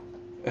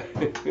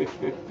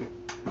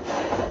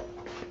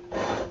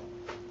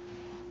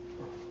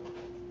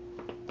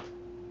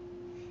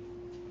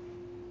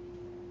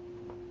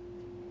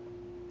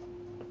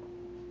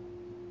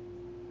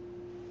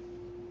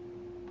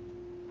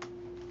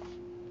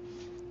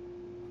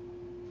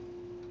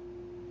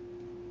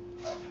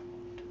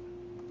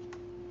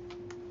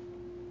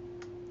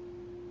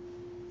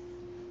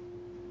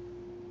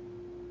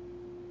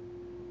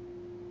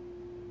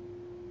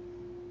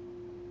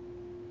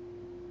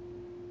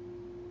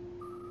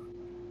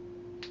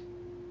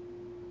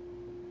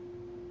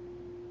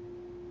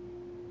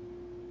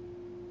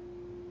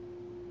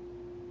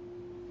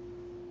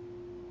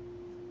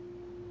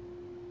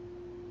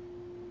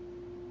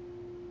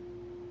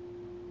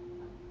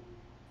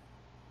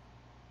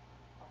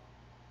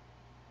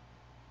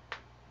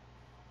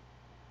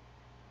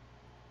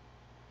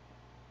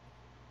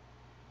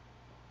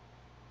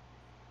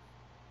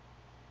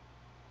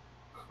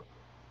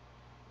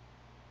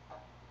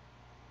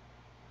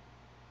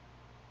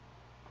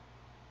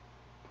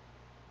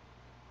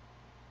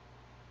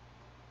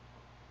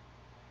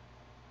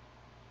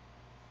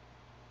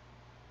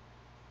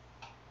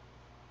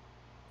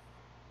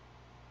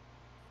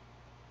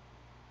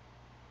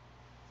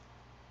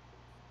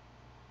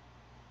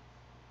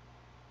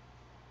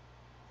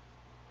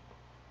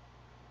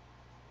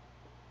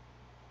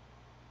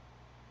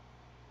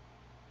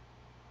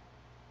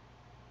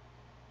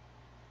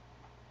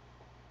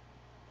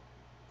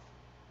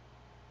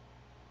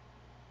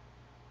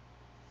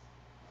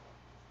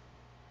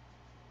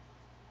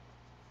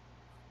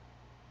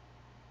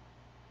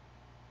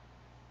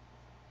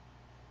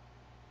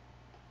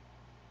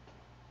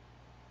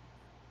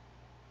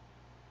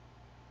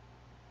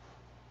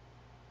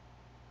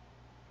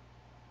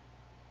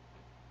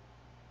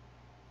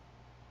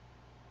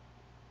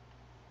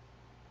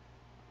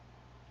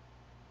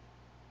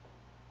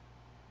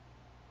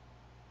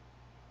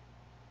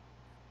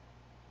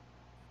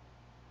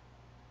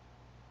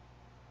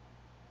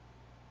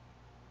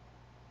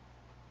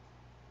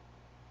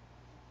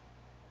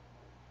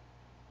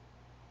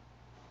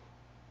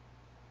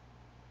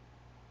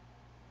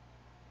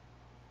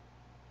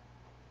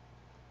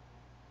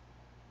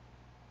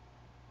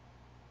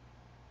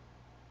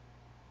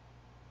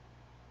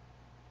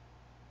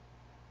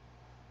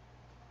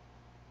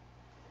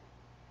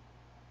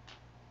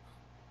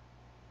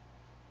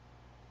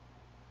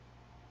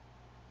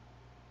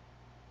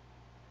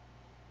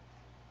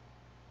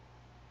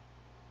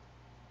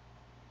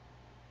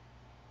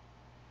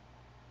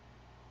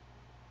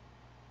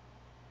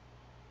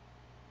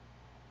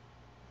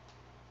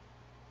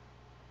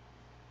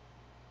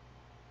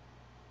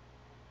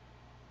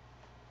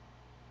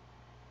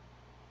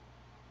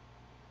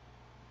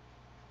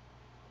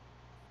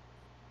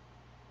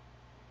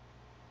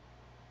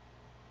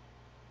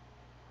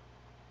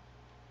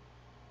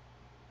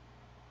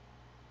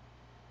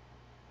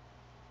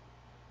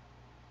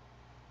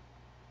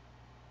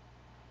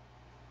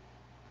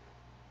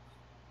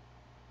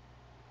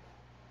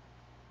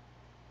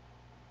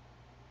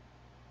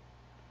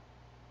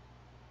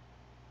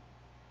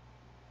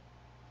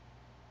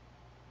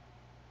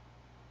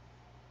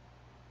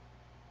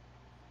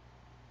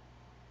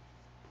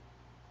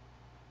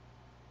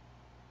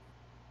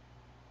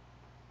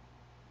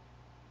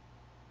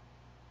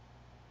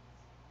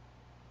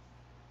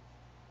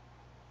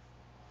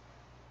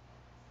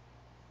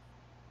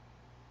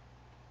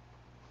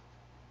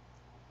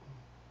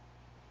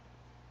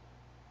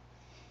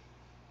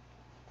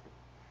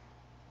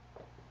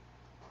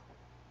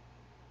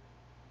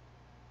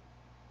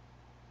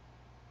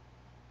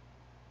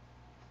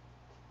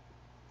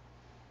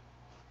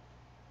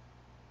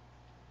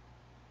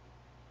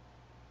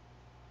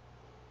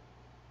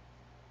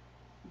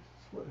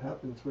 what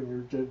happens when you're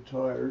dead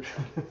tired.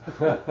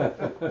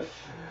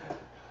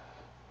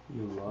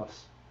 You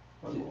lost.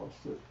 I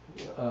lost it.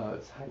 Yeah.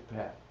 It's Hi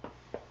Pat.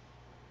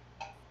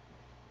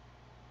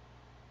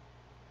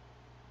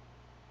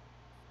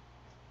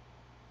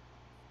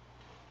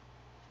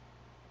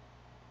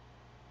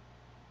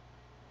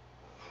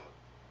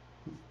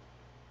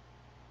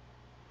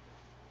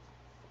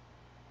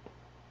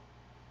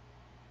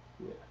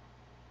 Yeah.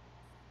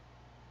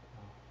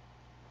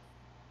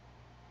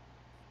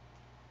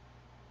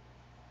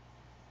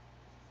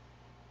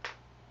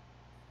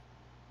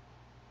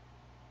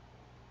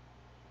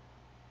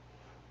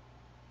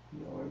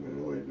 Now I'm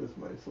annoyed with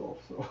myself,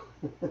 so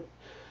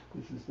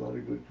this is not a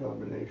good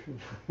combination.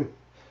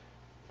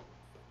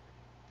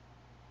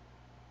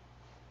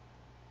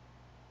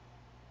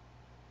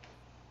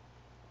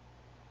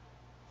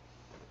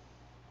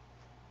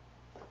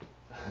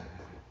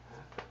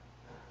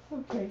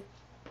 Okay.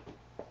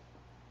 Do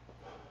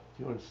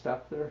you want to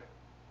stop there?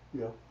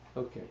 Yeah,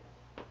 Okay.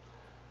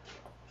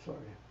 sorry.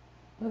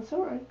 That's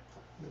all right.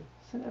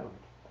 Sit down.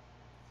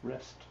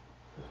 Rest.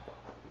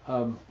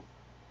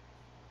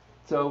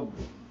 So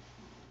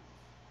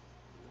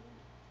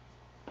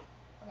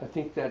I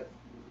think that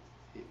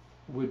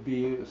would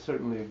be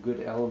certainly a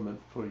good element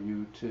for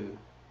you to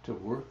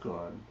work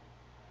on,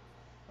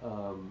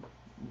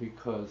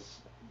 because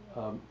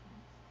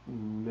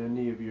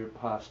many of your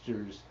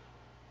postures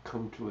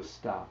come to a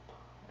stop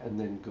and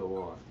then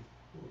go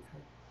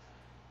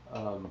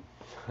on.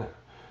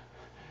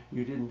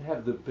 You didn't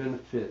have the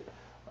benefit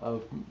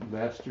of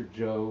Master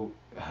Joe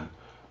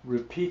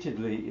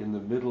repeatedly in the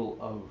middle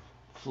of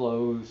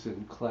flows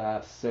in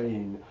class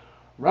saying,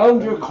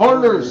 "Round your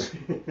corners,"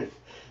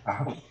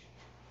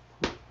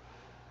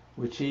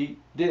 which he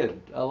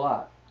did a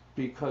lot,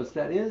 because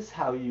that is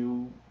how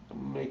you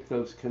make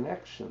those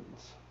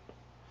connections.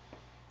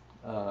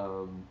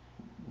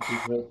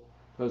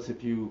 Because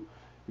if you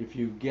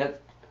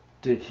get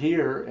to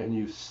here and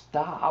you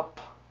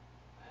stop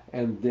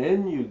and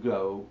then you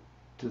go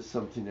to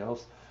something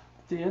else,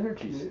 the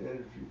energy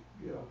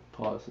Yeah.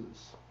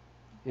 pauses,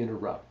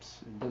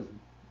 interrupts. It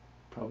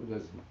probably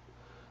doesn't.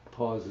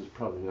 Pause is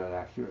probably not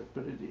accurate,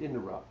 but it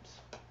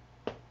interrupts.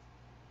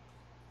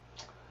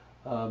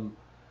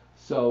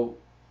 So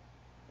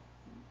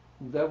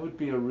that would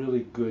be a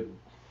really good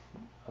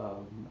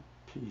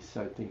piece,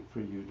 I think, for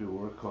you to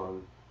work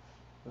on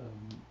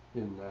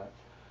in that.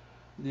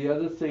 The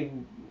other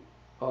thing,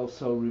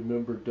 also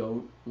remember,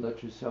 don't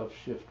let yourself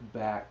shift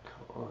back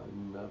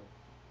on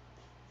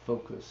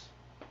focus,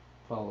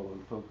 follow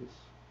and focus.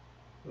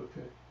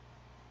 Okay.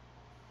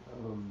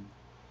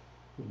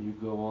 When you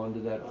go on to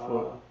that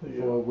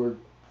Yeah. forward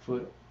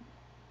foot,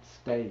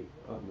 stay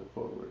on the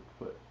forward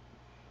foot.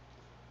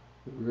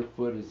 The rear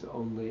foot is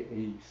only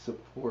a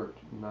support,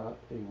 not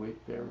a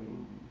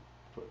weight-bearing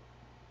foot.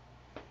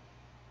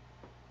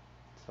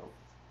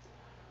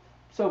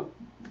 So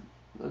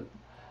a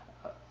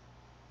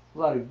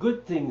lot of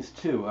good things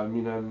too. I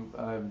mean,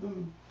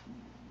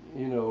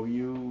 you know,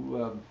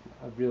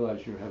 I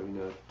realize you're having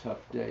a tough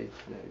day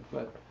today,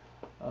 but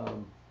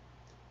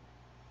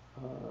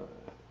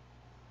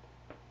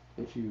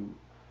if you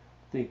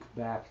think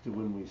back to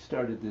when we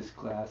started this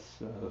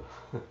class,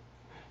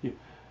 you,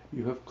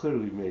 you have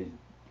clearly made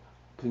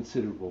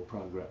considerable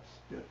progress.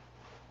 Yeah.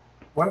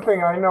 One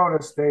thing I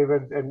noticed,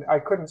 David, and I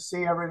couldn't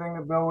see everything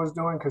that Bill was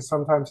doing because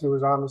sometimes he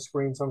was on the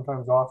screen,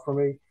 sometimes off for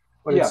me.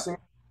 But it Yeah, seemed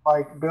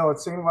like, Bill, it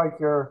seemed like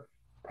your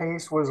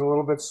pace was a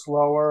little bit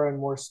slower and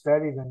more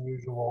steady than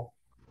usual,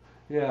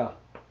 yeah,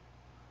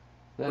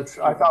 that's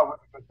which I true. thought was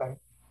a good thing.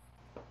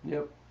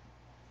 Yep.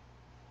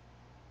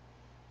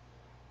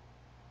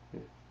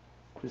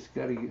 Just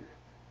gotta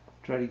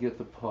try to get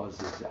the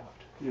pauses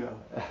out. Yeah.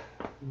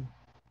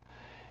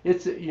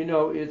 It's, you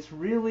know, it's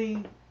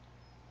really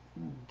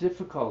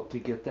difficult to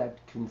get that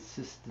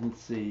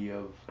consistency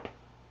of,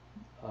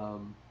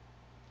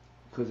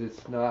 because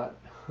it's not,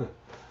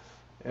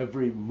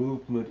 every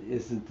movement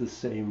isn't the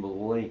same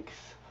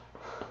length.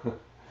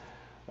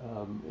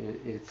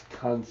 It's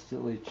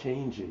constantly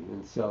changing,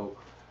 and so.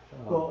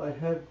 Well, I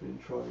have been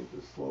trying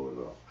to slow it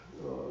up.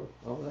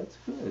 Oh, that's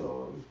good.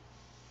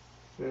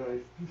 And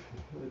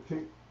I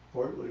think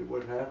partly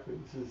what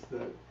happens is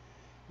that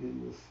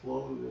in the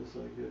slowness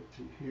I get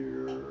to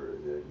here,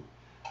 and then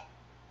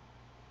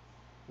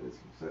as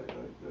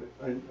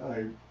I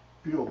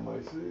feel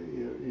myself,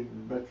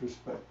 in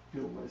retrospect,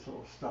 feel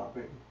myself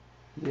stopping.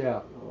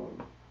 Yeah. Well,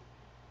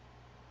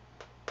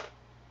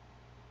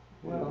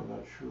 Well. I'm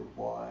not sure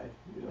why,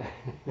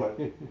 but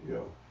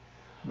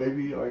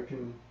maybe I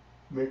can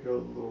make a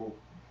little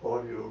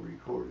audio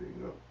recording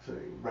of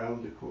saying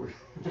round the corner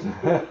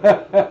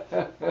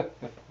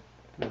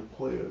and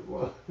play it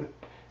while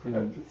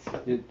practice.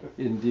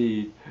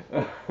 Indeed.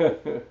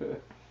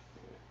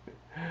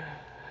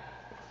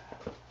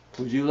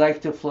 Would you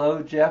like to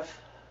flow, Jeff?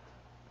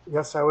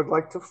 Yes, I would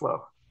like to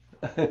flow.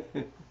 I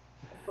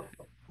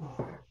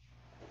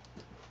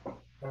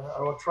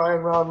will try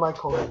and round my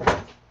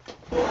corner.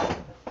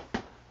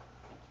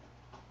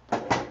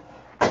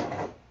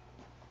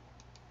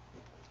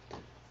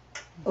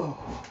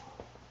 Oh.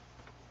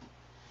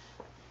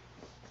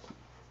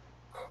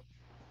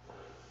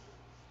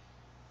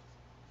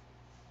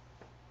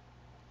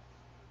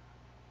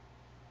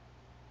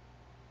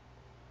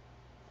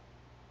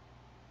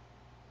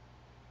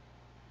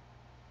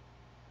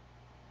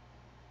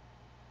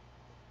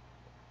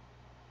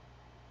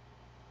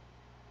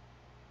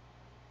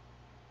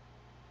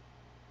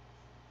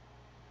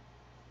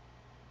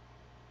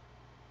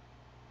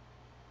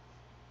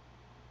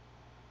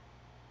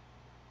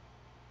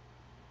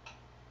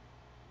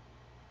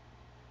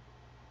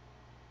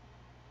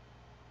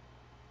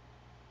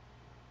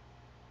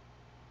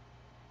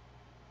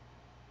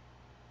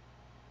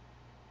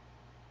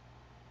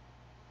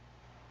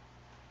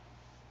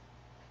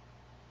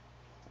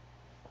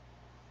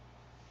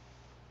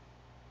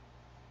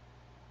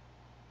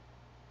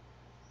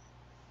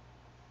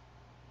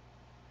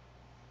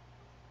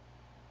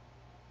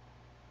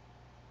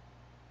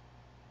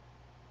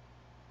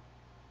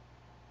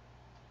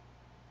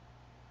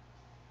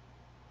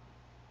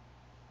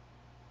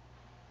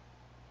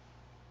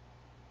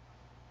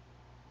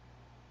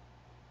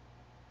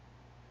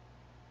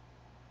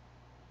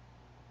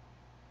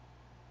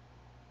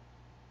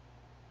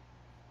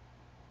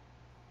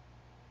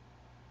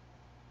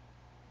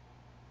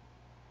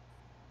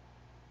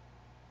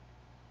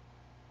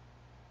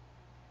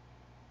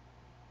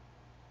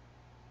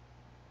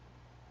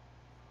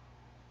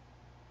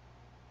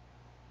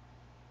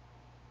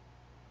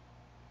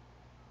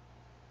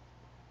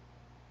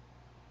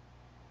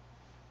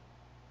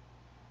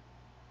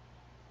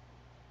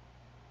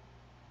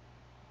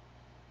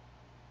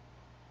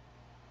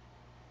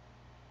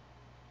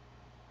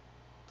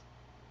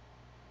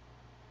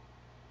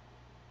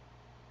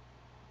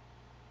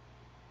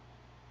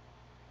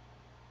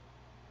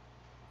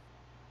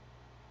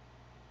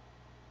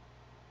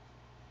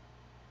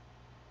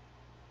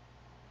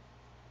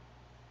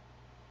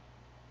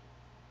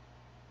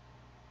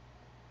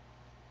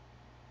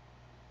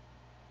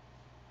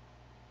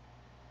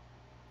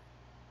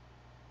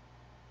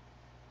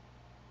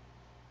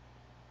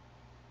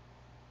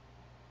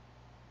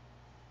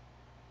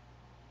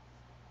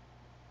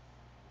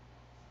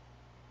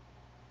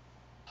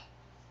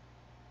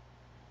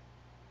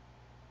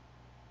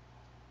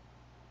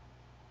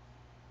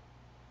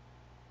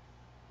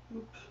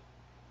 Oops.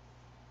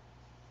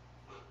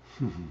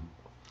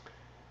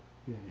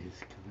 Yeah, his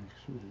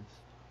connection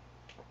is.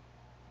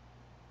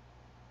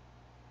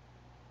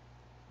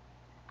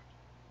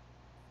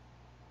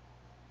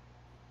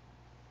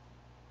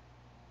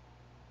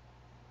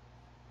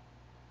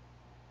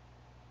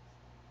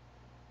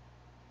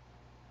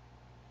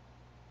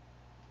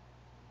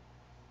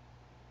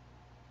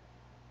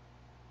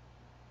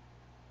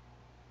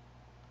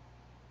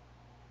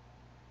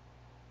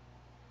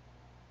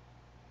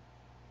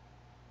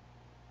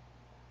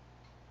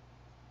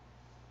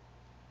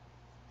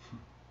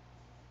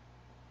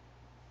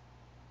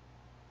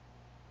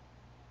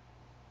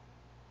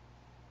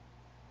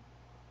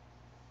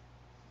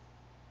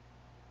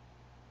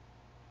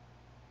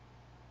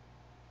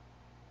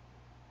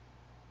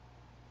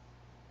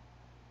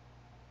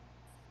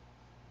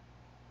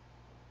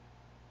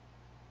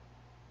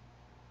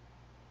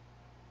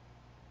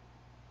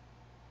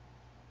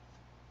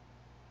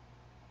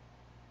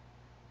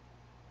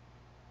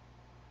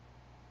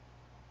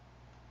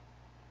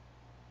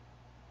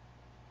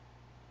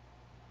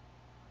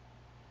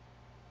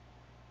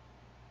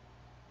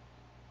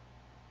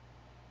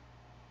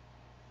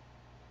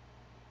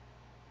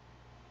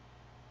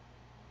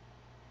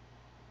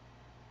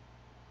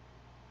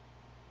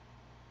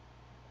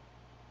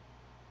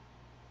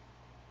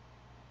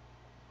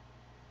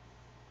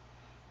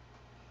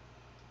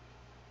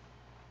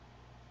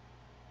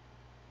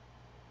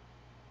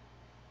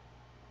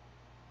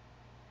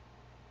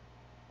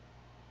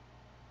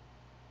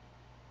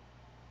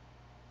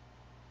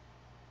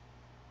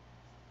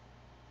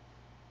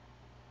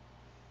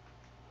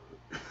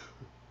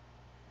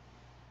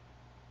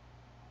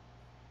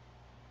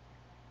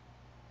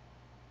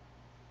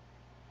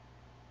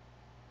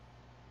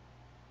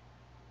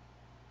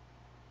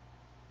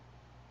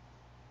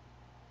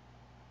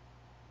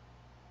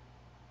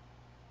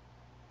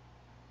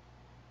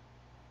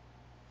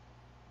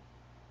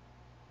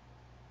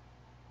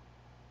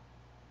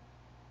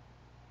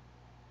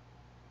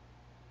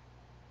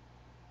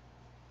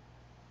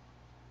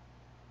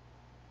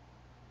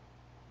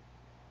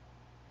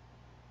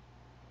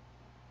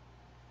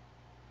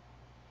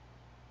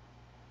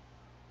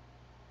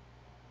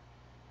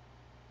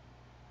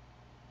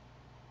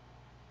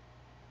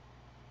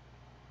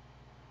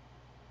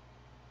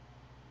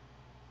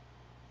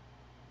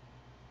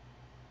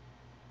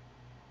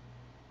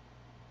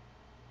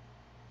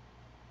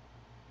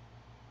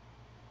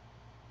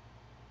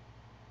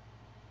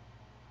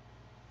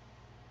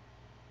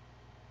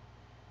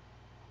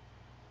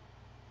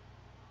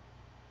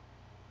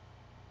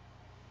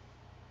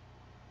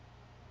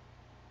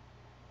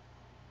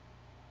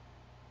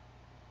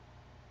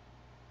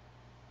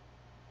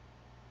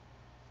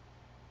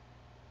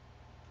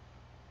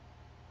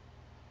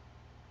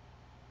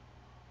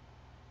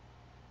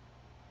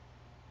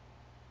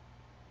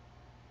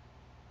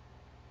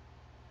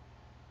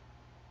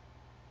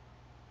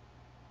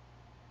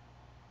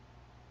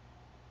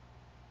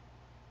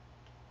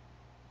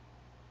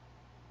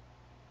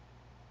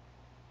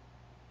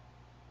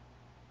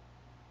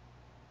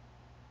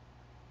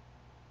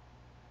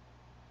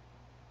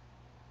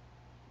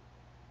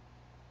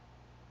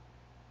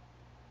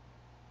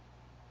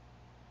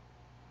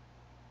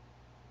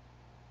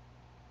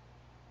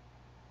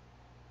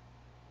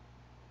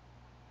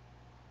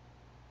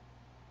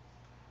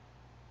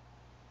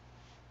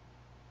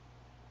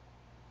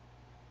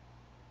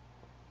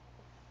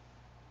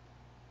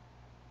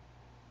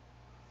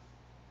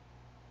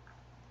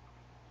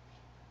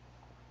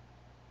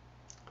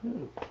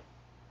 Hmm.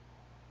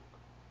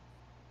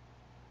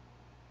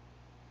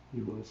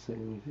 You want to say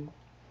anything?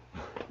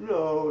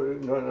 No,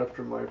 not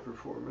after my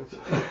performance.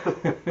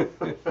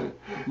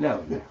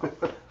 No, no.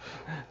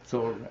 It's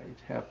all right.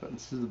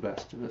 Happens to the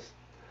best of us.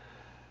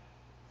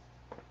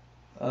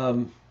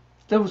 Um,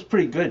 that was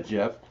pretty good,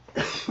 Jeff.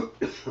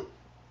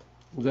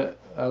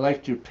 I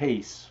liked your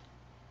pace.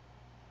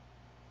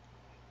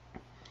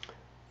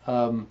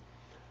 Um,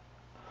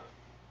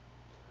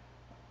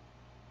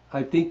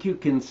 I think you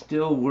can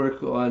still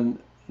work on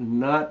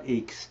not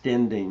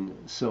extending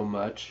so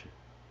much.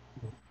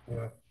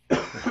 Yeah.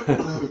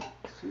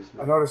 Excuse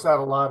me. I noticed that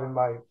a lot in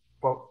my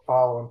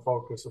follow and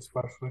focus,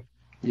 especially.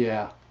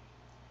 Yeah.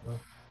 Yeah.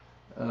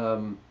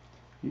 Um,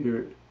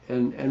 you're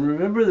and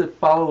remember that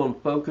follow and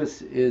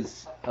focus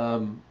is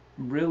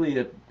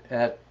really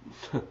at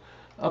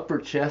upper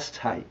chest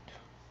height.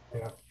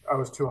 Yeah. I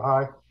was too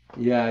high.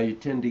 Yeah, you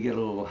tend to get a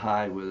little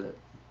high with it.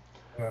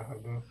 Yeah, I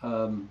do.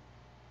 Um,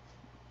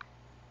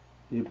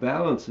 your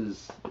balance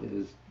is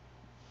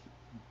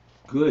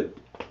good.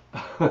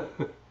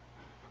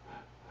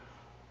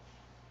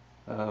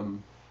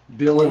 um,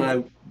 Bill What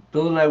and did I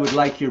Bill and I would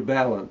like your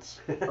balance.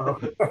 oh,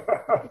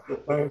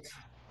 thanks.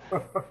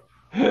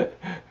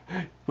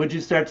 What'd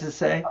you start to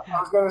say? I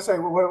was going to say,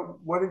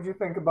 what did you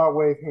think about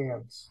wave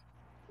hands?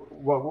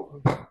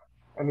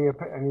 Any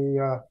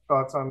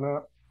thoughts on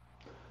that?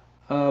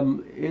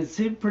 It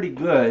seemed pretty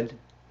good,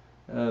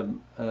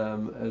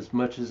 as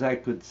much as I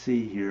could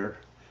see here.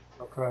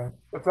 Okay.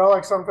 It felt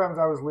like sometimes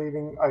I was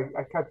leading.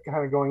 I kept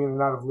kind of going in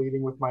and out of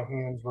leading with my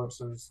hands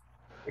versus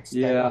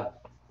extending. Yeah,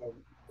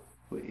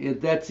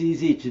 that's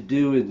easy to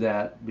do in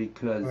that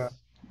Yeah. because,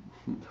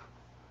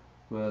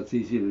 well, it's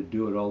easy to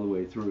do it all the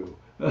way through.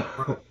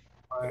 Right.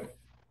 Right.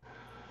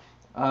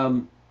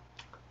 um,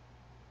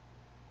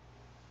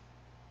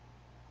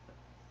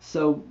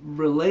 so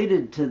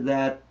related to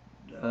that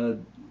uh,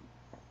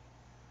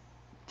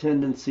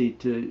 tendency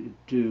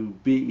to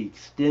be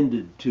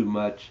extended too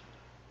much,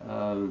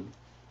 um,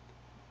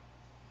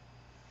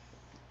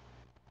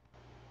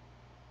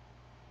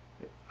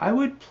 I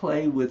would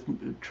play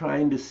with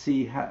trying to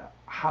see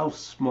how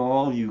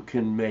small you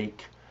can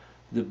make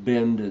the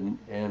bend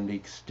and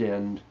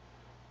extend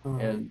Mm,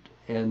 and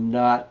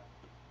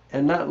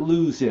and not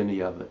lose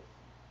any of it.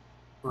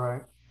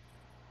 right.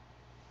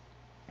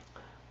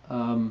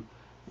 Um,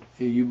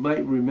 you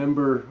might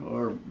remember,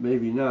 or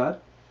maybe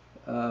not,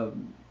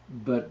 um,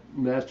 but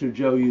Master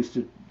Joe used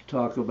to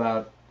talk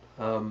about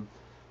um,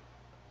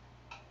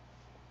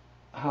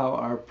 how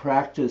our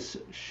practice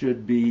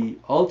should be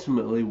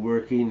ultimately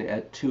working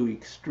at two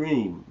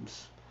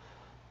extremes.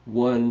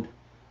 One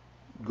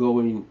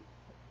going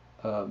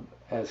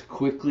as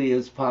quickly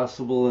as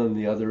possible and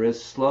the other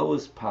as slow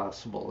as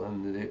possible,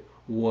 and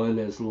one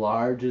as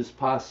large as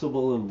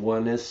possible and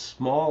one as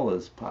small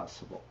as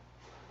possible.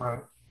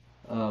 Right.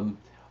 Um,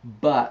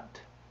 but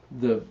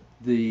the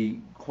the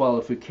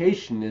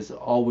qualification is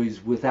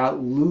always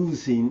without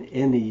losing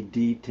any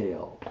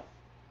detail,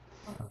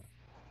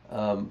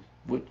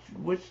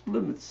 which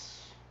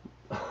limits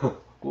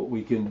what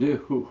we can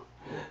do.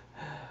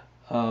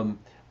 Um,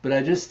 but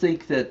I just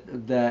think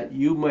that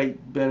you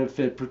might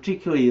benefit,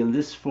 particularly in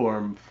this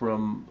form,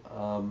 from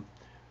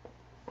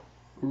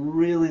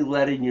really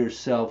letting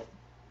yourself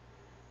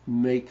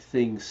make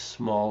things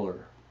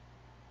smaller.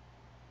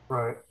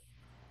 Right.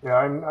 Yeah.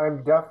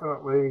 I'm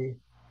definitely,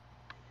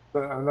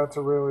 and that's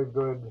a really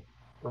good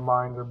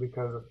reminder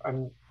because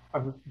I'm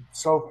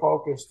so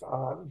focused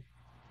on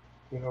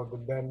the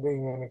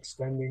bending and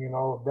extending and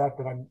all of that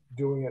that I'm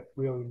doing it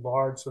really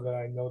large so that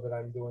I know that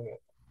I'm doing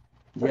it.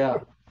 Yeah,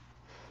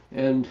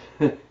 and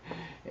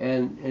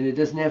and it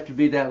doesn't have to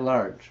be that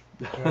large.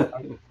 Yeah.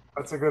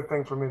 That's a good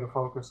thing for me to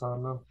focus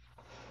on, though.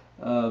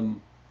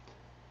 um,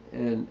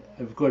 and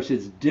of course,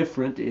 it's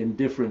different in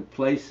different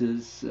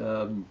places.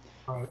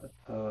 Right.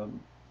 Um,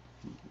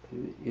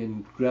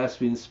 in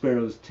grasping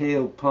sparrow's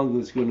tail, Punga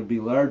is going to be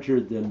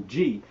larger than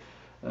G.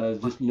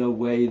 Just no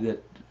way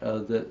that.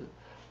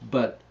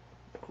 But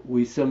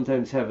we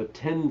sometimes have a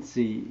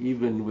tendency,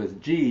 even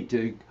with G,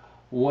 to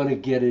want to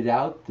get it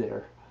out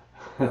there,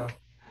 Yeah.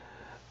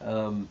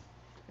 um,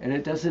 and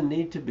it doesn't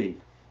need to be.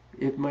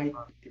 It might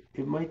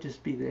it might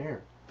just be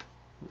there.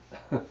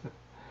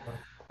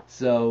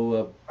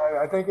 So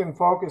I think in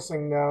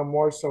focusing now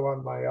more so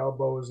on my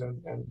elbows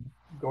and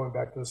going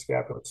back to the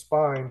scapular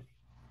spine,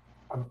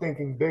 I'm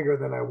thinking bigger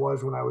than I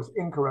was when I was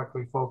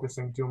incorrectly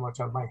focusing too much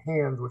on my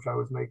hands, which I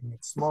was making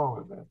it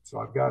smaller then. So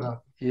I've got to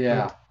make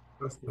yeah,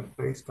 an adjustment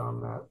based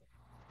on that.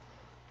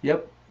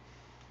 yep.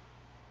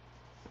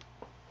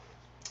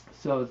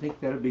 So I think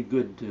that'd be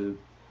good to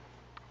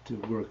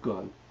work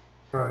on.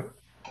 Right.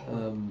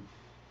 Um,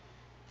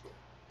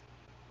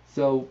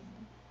 so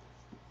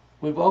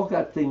we've all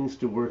got things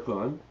to work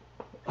on.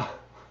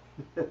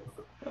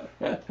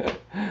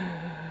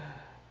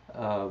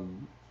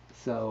 um,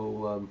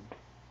 so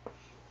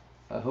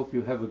I hope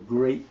you have a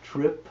great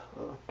trip.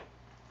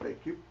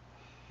 Thank you.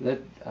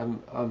 That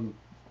I'm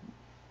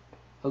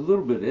a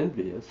little bit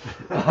envious.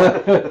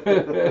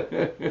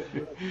 I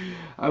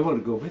want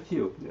to go with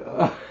you.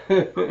 Yeah.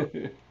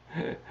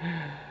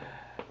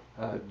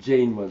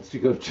 Jane wants to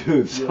go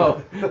too,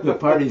 so the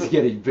party's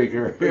getting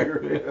bigger.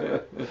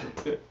 Bigger.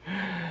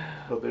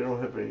 But they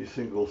don't have any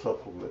single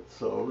supplements,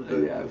 so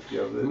Yeah.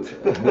 yeah, that's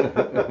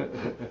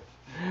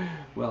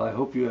Well, I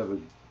hope you have a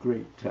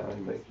great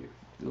time. thank you.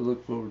 I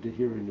look forward to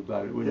hearing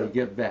about it when you Yep.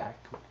 get back,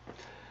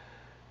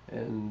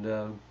 and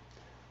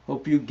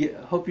hope you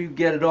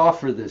get an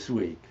offer this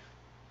week.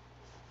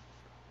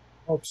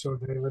 Hope so,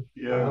 David.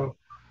 I Yeah. hope.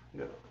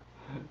 Yeah.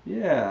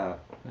 Yeah,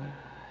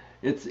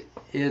 it's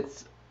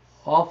it's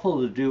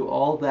awful to do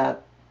all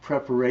that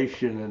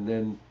preparation and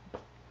then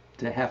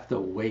to have to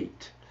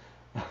wait.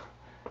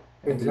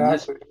 And in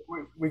this,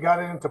 Exactly. We got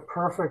it into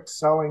perfect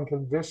selling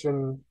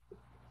condition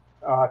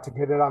to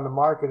get it on the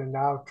market, and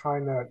now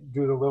trying to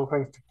do the little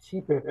things to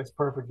keep it as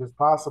perfect as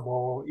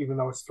possible, even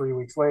though it's 3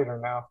 weeks later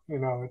now.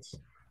 And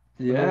then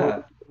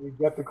yeah, we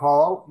get the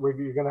call,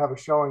 you're going to have a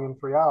showing in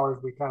 3 hours.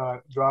 We kind of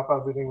drop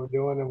everything we're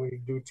doing and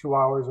we do 2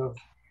 hours of,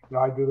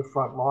 I do the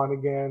front lawn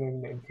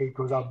again, and Kate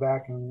goes out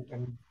back and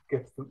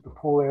gets the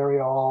pool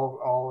area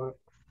all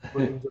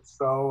looking just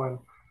so. And,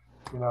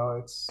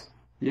 it's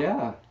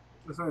yeah,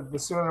 the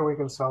sooner we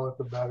can sell it,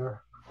 the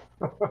better.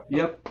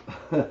 yep.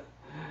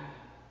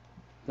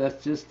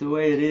 That's just the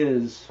way it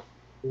is.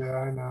 Yeah,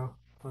 I know.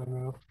 I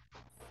know.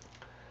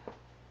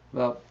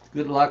 Well,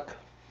 good luck.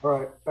 All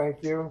right.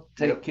 Thank you.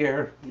 Take Yep.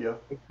 care. Yeah.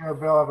 Take care,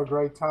 Bill. Have a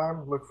great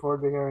time. Look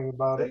forward to hearing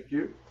about it. Thank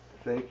you.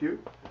 Thank you.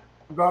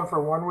 You gone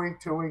for 1 week,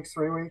 2 weeks,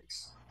 3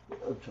 weeks?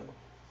 I'm sorry.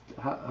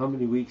 How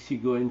many weeks you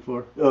going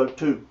for?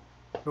 2.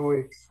 2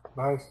 weeks.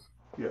 Nice.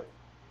 Yeah,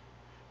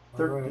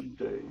 All right. 13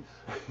 days.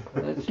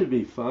 That should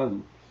be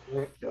fun.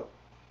 Yeah. Yeah.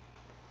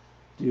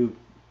 Do you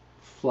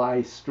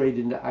fly straight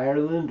into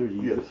Ireland, or do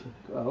you? Yes.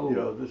 Oh,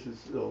 Yeah, this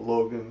is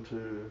Logan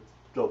to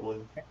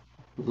Dublin.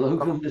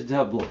 Logan to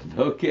Dublin.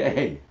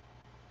 Okay,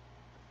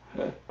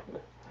 So,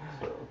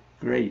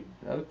 great.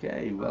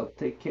 Okay, well,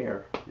 take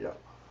care. yeah.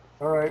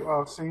 All right.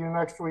 Well, see you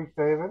next week,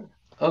 David.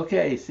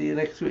 Okay, see you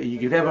next week. You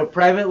can have a Okay.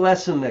 private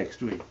lesson next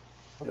week.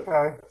 Yep.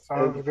 Okay. And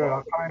Sounds the good.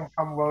 I'll father. try and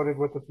come loaded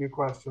with a few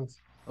questions.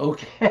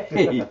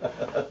 Okay,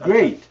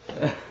 great.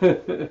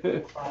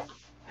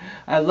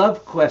 I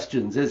love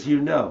questions, as you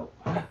know.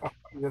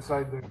 Yes,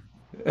 I do.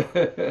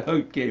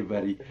 Okay,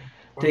 buddy. Okay.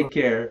 Take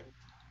Bye-bye. care.